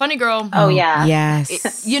 Funny Girl. Oh yeah. Yes.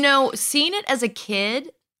 Seeing it as a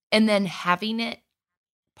kid and then having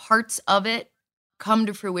parts of it come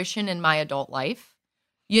to fruition in my adult life.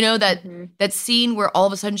 You know, that scene where all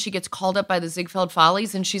of a sudden she gets called up by the Ziegfeld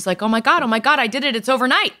Follies and she's like, oh my God, I did it. It's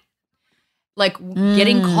overnight. Like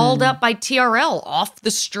getting called up by TRL off the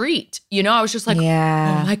street. You know, I was just like,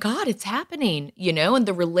 oh my God, it's happening. You know, and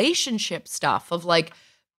the relationship stuff of like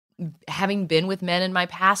having been with men in my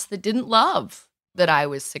past that didn't love that I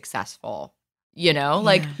was successful. You know,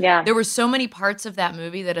 there were so many parts of that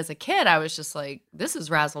movie that as a kid, I was just like, this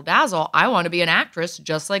is razzle dazzle. I want to be an actress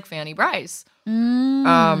just like Fanny Bryce.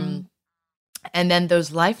 And then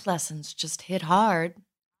those life lessons just hit hard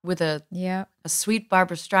with a sweet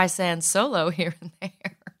Barbara Streisand solo here and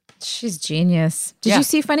there. She's genius. Did you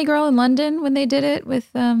see Funny Girl in London when they did it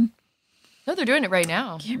with No, they're doing it right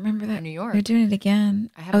now. I can't remember that. In New York. They're doing it again.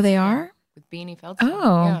 Oh, they are? With Beanie Feldstein.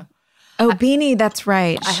 Oh. Yeah. Oh, Beanie, that's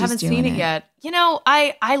right. I haven't seen it yet. You know,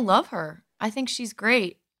 I love her. I think she's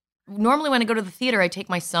great. Normally when I go to the theater, I take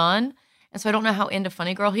my son, and so I don't know how into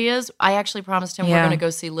Funny Girl he is. I actually promised him we're going to go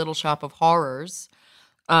see Little Shop of Horrors.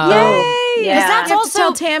 Yay! Yeah. That's you have also to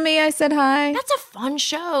tell Tammy I said hi. That's a fun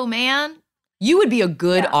show, man. You would be a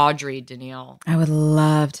good Audrey, Danneel. I would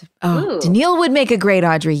love to. Oh, Ooh. Danneel would make a great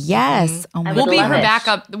Audrey. Yes. Oh my We'll be love her it.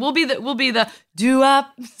 backup. We'll be the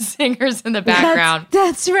doo-wop singers in the background.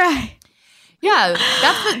 That's right. Yeah,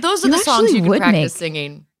 those are You the songs actually you can would practice make-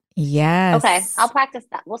 singing. Yes. Okay, I'll practice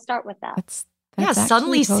that. We'll start with that. That's Yeah, actually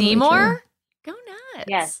suddenly totally Seymour. Go nuts.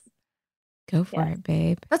 Yes. true. Go for it,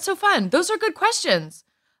 babe. That's so fun. Those are good questions.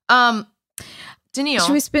 Danneel.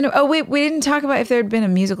 Should we spin? Oh, wait, we didn't talk about if there had been a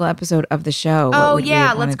musical episode of the show. What Oh, would we yeah,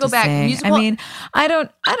 have let's wanted go to back. sing? Musical- I mean, I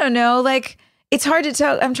don't know. Like, it's hard to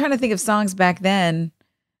tell. I'm trying to think of songs back then.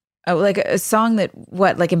 Like a song that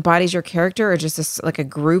like embodies your character, or just like a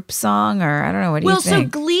group song, or I don't know. What do you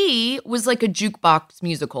think? So Glee was like a jukebox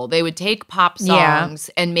musical. They would take pop Yeah.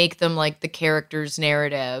 songs and make them like the character's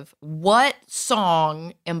narrative. What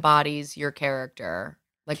song embodies your character?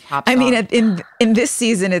 Like pop song? I mean, in this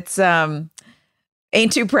season, it's "Ain't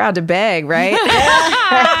Too Proud to Beg," right?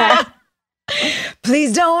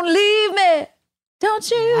 Please don't leave me,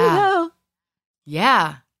 don't you know?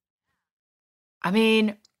 Yeah. I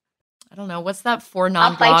mean, I don't know. What's that for I'll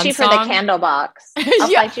non-blonde fight you for song? the candle box. I'll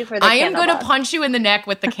fight you for the I am candle going to box. punch you in the neck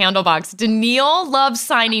with the candle box. Danneel loves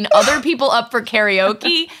signing other people up for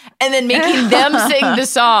karaoke and then making them sing the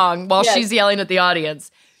song while Yes. she's yelling at the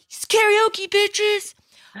audience. It's karaoke, bitches.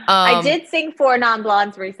 I did sing 4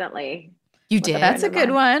 non-blondes recently. You did? That's a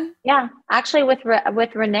good one. Yeah, actually with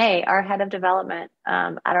Renee, our head of development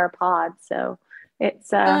at our pod. So it's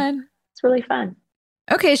Fun. it's really fun.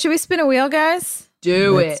 Okay, should we spin a wheel, guys?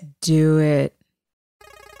 Let's Do it.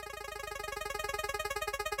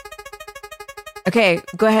 Okay,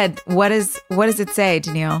 go ahead. What does it say,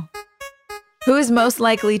 Danneel? Who is most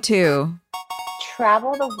likely to?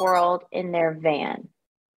 Travel the world in their van.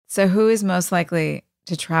 So who is most likely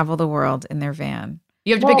to travel the world in their van?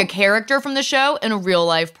 You have to Well- pick a character from the show and a real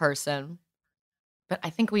life person. But I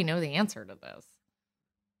think we know the answer to this.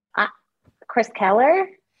 Chris Keller.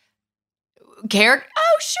 Character?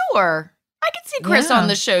 Oh, sure. I can see Chris Yeah. on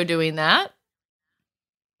the show doing that.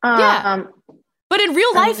 Yeah. But in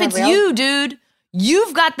real life, the it's real- you, dude.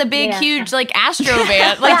 You've got the big, Yeah. huge, like, Astro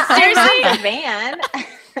van. Like, Yeah, I seriously? love the van.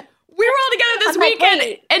 We were all together this I'm like, weekend,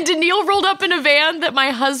 wait. and Danneel rolled up in a van that my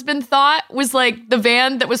husband thought was like the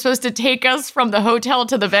van that was supposed to take us from the hotel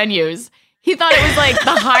to the venues. He thought it was like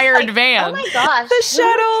the hired van. Oh my gosh. The Who would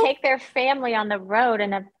shuttle. take their family on the road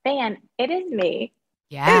in a van. It is me.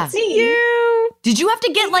 Yeah. It's you. Did you have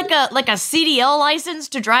to get like a CDL license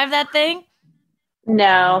to drive that thing?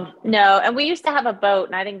 No. And we used to have a boat,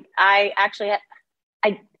 and I actually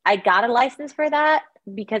I got a license for that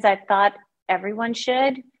because I thought everyone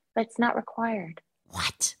should, but it's not required.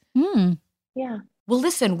 What? Yeah. Well,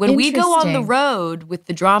 listen, when we go on the Interesting. road with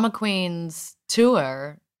the Drama Queens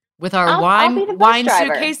tour with our I'll be the bus wine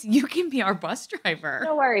driver. suitcase, you can be our bus driver.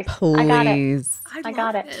 No worries. I got it. Please. I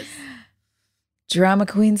got it. Drama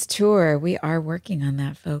Queens Tour. We are working on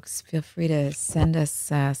that, folks. Feel free to send us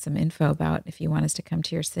some info about if you want us to come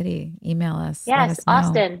to your city. Email us. let Yes, us know.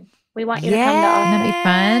 Austin. We want you to come to Austin. Wouldn't that be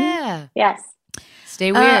fun? Yeah. Yes.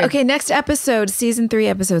 Stay weird. Okay, next episode, season 3,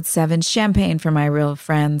 episode 7, Champagne for my real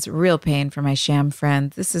friends, Real Pain for my sham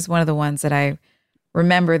friends. This is one of the ones that I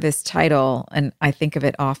remember this title, and I think of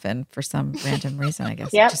it often for some random reason. I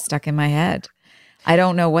guess Yep. it just stuck in my head. I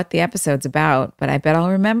don't know what the episode's about, but I bet I'll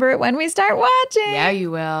remember it when we start watching. Yeah,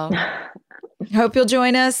 you will. Hope you'll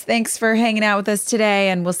join us. Thanks for hanging out with us today,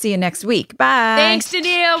 and we'll see you next week. Bye. Thanks,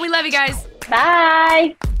 Danneel. We love you guys.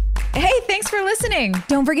 Bye. Hey, thanks for listening.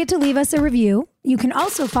 Don't forget to leave us a review. You can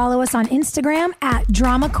also follow us on Instagram at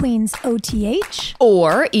Drama Queens OTH.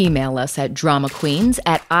 Or email us at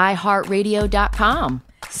dramaqueens@iheartradio.com.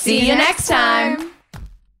 See you next time.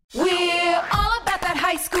 We're all about that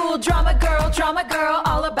high school drama girl,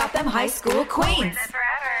 all about them high school queens.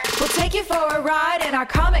 We'll take you for a ride in our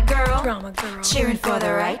comic girl, cheering for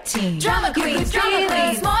the right team. Drama queens,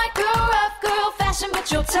 smart girl, rough girl, fashion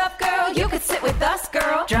but you're tough girl. You could sit with us,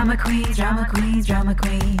 girl. Drama queens, drama queens, drama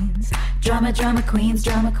queens, drama queens,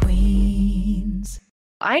 drama queens.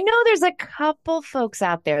 I know there's a couple folks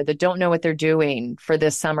out there that don't know what they're doing for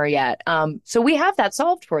this summer yet. So we have that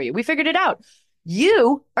solved for you. We figured it out.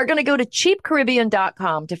 You are going to go to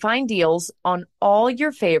cheapcaribbean.com to find deals on all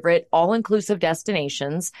your favorite all-inclusive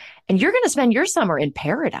destinations, and you're going to spend your summer in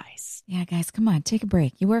paradise. Yeah, guys, come on, take a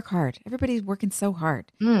break. You work hard. Everybody's working so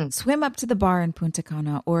hard. Swim up to the bar in Punta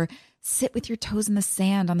Cana or sit with your toes in the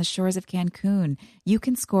sand on the shores of Cancun. You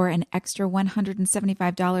can score an extra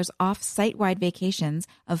 $175 off site-wide vacations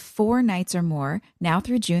of 4 nights or more now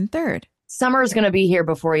through June 3rd. Summer is going to be here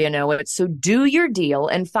before you know it, so do your deal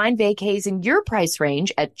and find vacays in your price range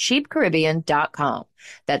at cheapcaribbean.com.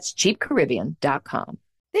 That's cheapcaribbean.com.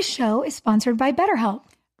 This show is sponsored by BetterHelp.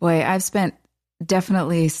 Boy, I've spent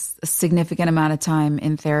definitely a significant amount of time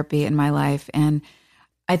in therapy in my life. And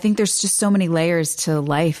I think there's just so many layers to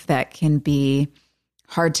life that can be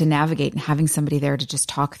hard to navigate. And having somebody there to just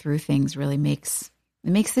talk through things really makes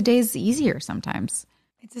the days easier sometimes.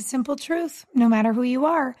 It's a simple truth. No matter who you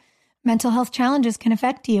are, mental health challenges can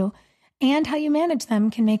affect you, and how you manage them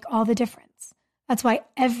can make all the difference. That's why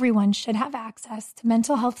everyone should have access to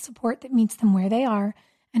mental health support that meets them where they are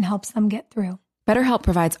and helps them get through. BetterHelp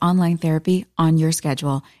provides online therapy on your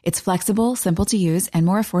schedule. It's flexible, simple to use, and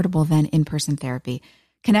more affordable than in-person therapy.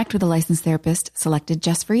 Connect with a licensed therapist selected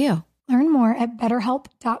just for you. Learn more at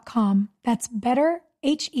BetterHelp.com. That's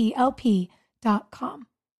BetterHelp.com.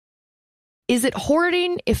 Is it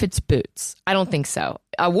hoarding if it's boots? I don't think so.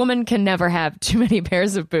 A woman can never have too many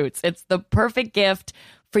pairs of boots. It's the perfect gift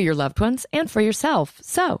for your loved ones and for yourself.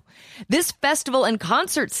 So, this festival and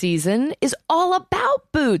concert season is all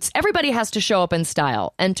about boots. Everybody has to show up in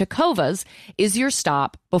style, and Tecovas is your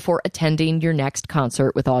stop before attending your next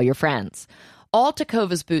concert with all your friends. All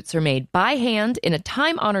Tecovas boots are made by hand in a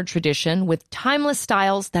time-honored tradition with timeless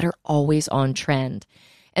styles that are always on trend.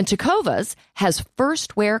 And Tecovas has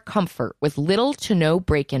first wear comfort with little to no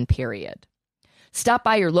break-in period. Stop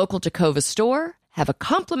by your local Tecovas store, have a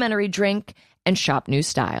complimentary drink, and shop new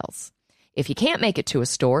styles. If you can't make it to a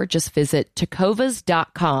store, just visit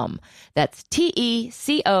tecovas.com. That's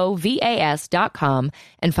TECOVAS.com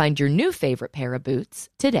and find your new favorite pair of boots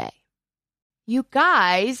today. You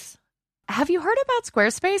guys, have you heard about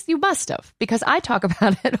Squarespace? You must have, because I talk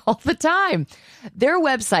about it all the time. Their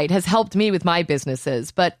website has helped me with my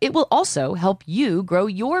businesses, but it will also help you grow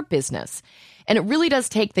your business. And it really does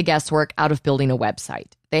take the guesswork out of building a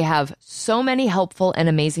website. They have so many helpful and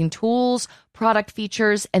amazing tools, product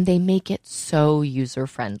features, and they make it so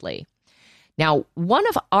user-friendly. Now, one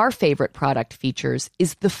of our favorite product features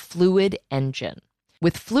is the Fluid Engine.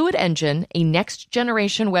 With Fluid Engine, a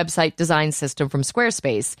next-generation website design system from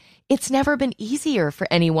Squarespace, it's never been easier for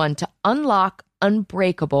anyone to unlock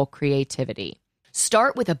unbreakable creativity.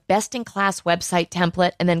 Start with a best-in-class website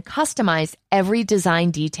template and then customize every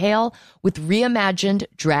design detail with reimagined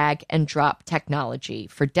drag-and-drop technology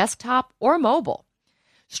for desktop or mobile.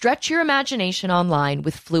 Stretch your imagination online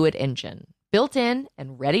with Fluid Engine, built in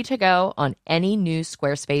and ready to go on any new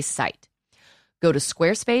Squarespace site. Go to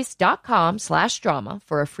squarespace.com/drama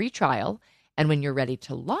for a free trial, and when you're ready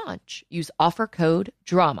to launch, use offer code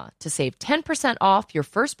DRAMA to save 10% off your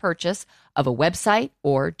first purchase of a website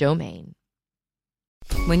or domain.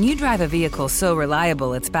 When you drive a vehicle so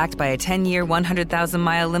reliable it's backed by a 10-year,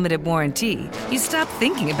 100,000-mile limited warranty, you stop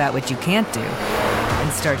thinking about what you can't do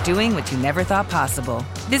and start doing what you never thought possible.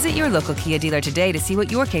 Visit your local Kia dealer today to see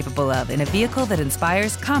what you're capable of in a vehicle that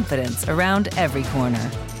inspires confidence around every corner.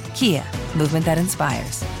 Kia, movement that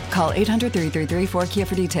inspires. Call 800-333-4KIA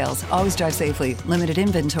for details. Always drive safely. Limited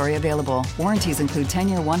inventory available. Warranties include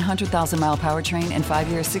 10-year, 100,000-mile powertrain and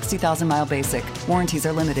 5-year, 60,000-mile basic. Warranties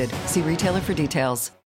are limited. See retailer for details.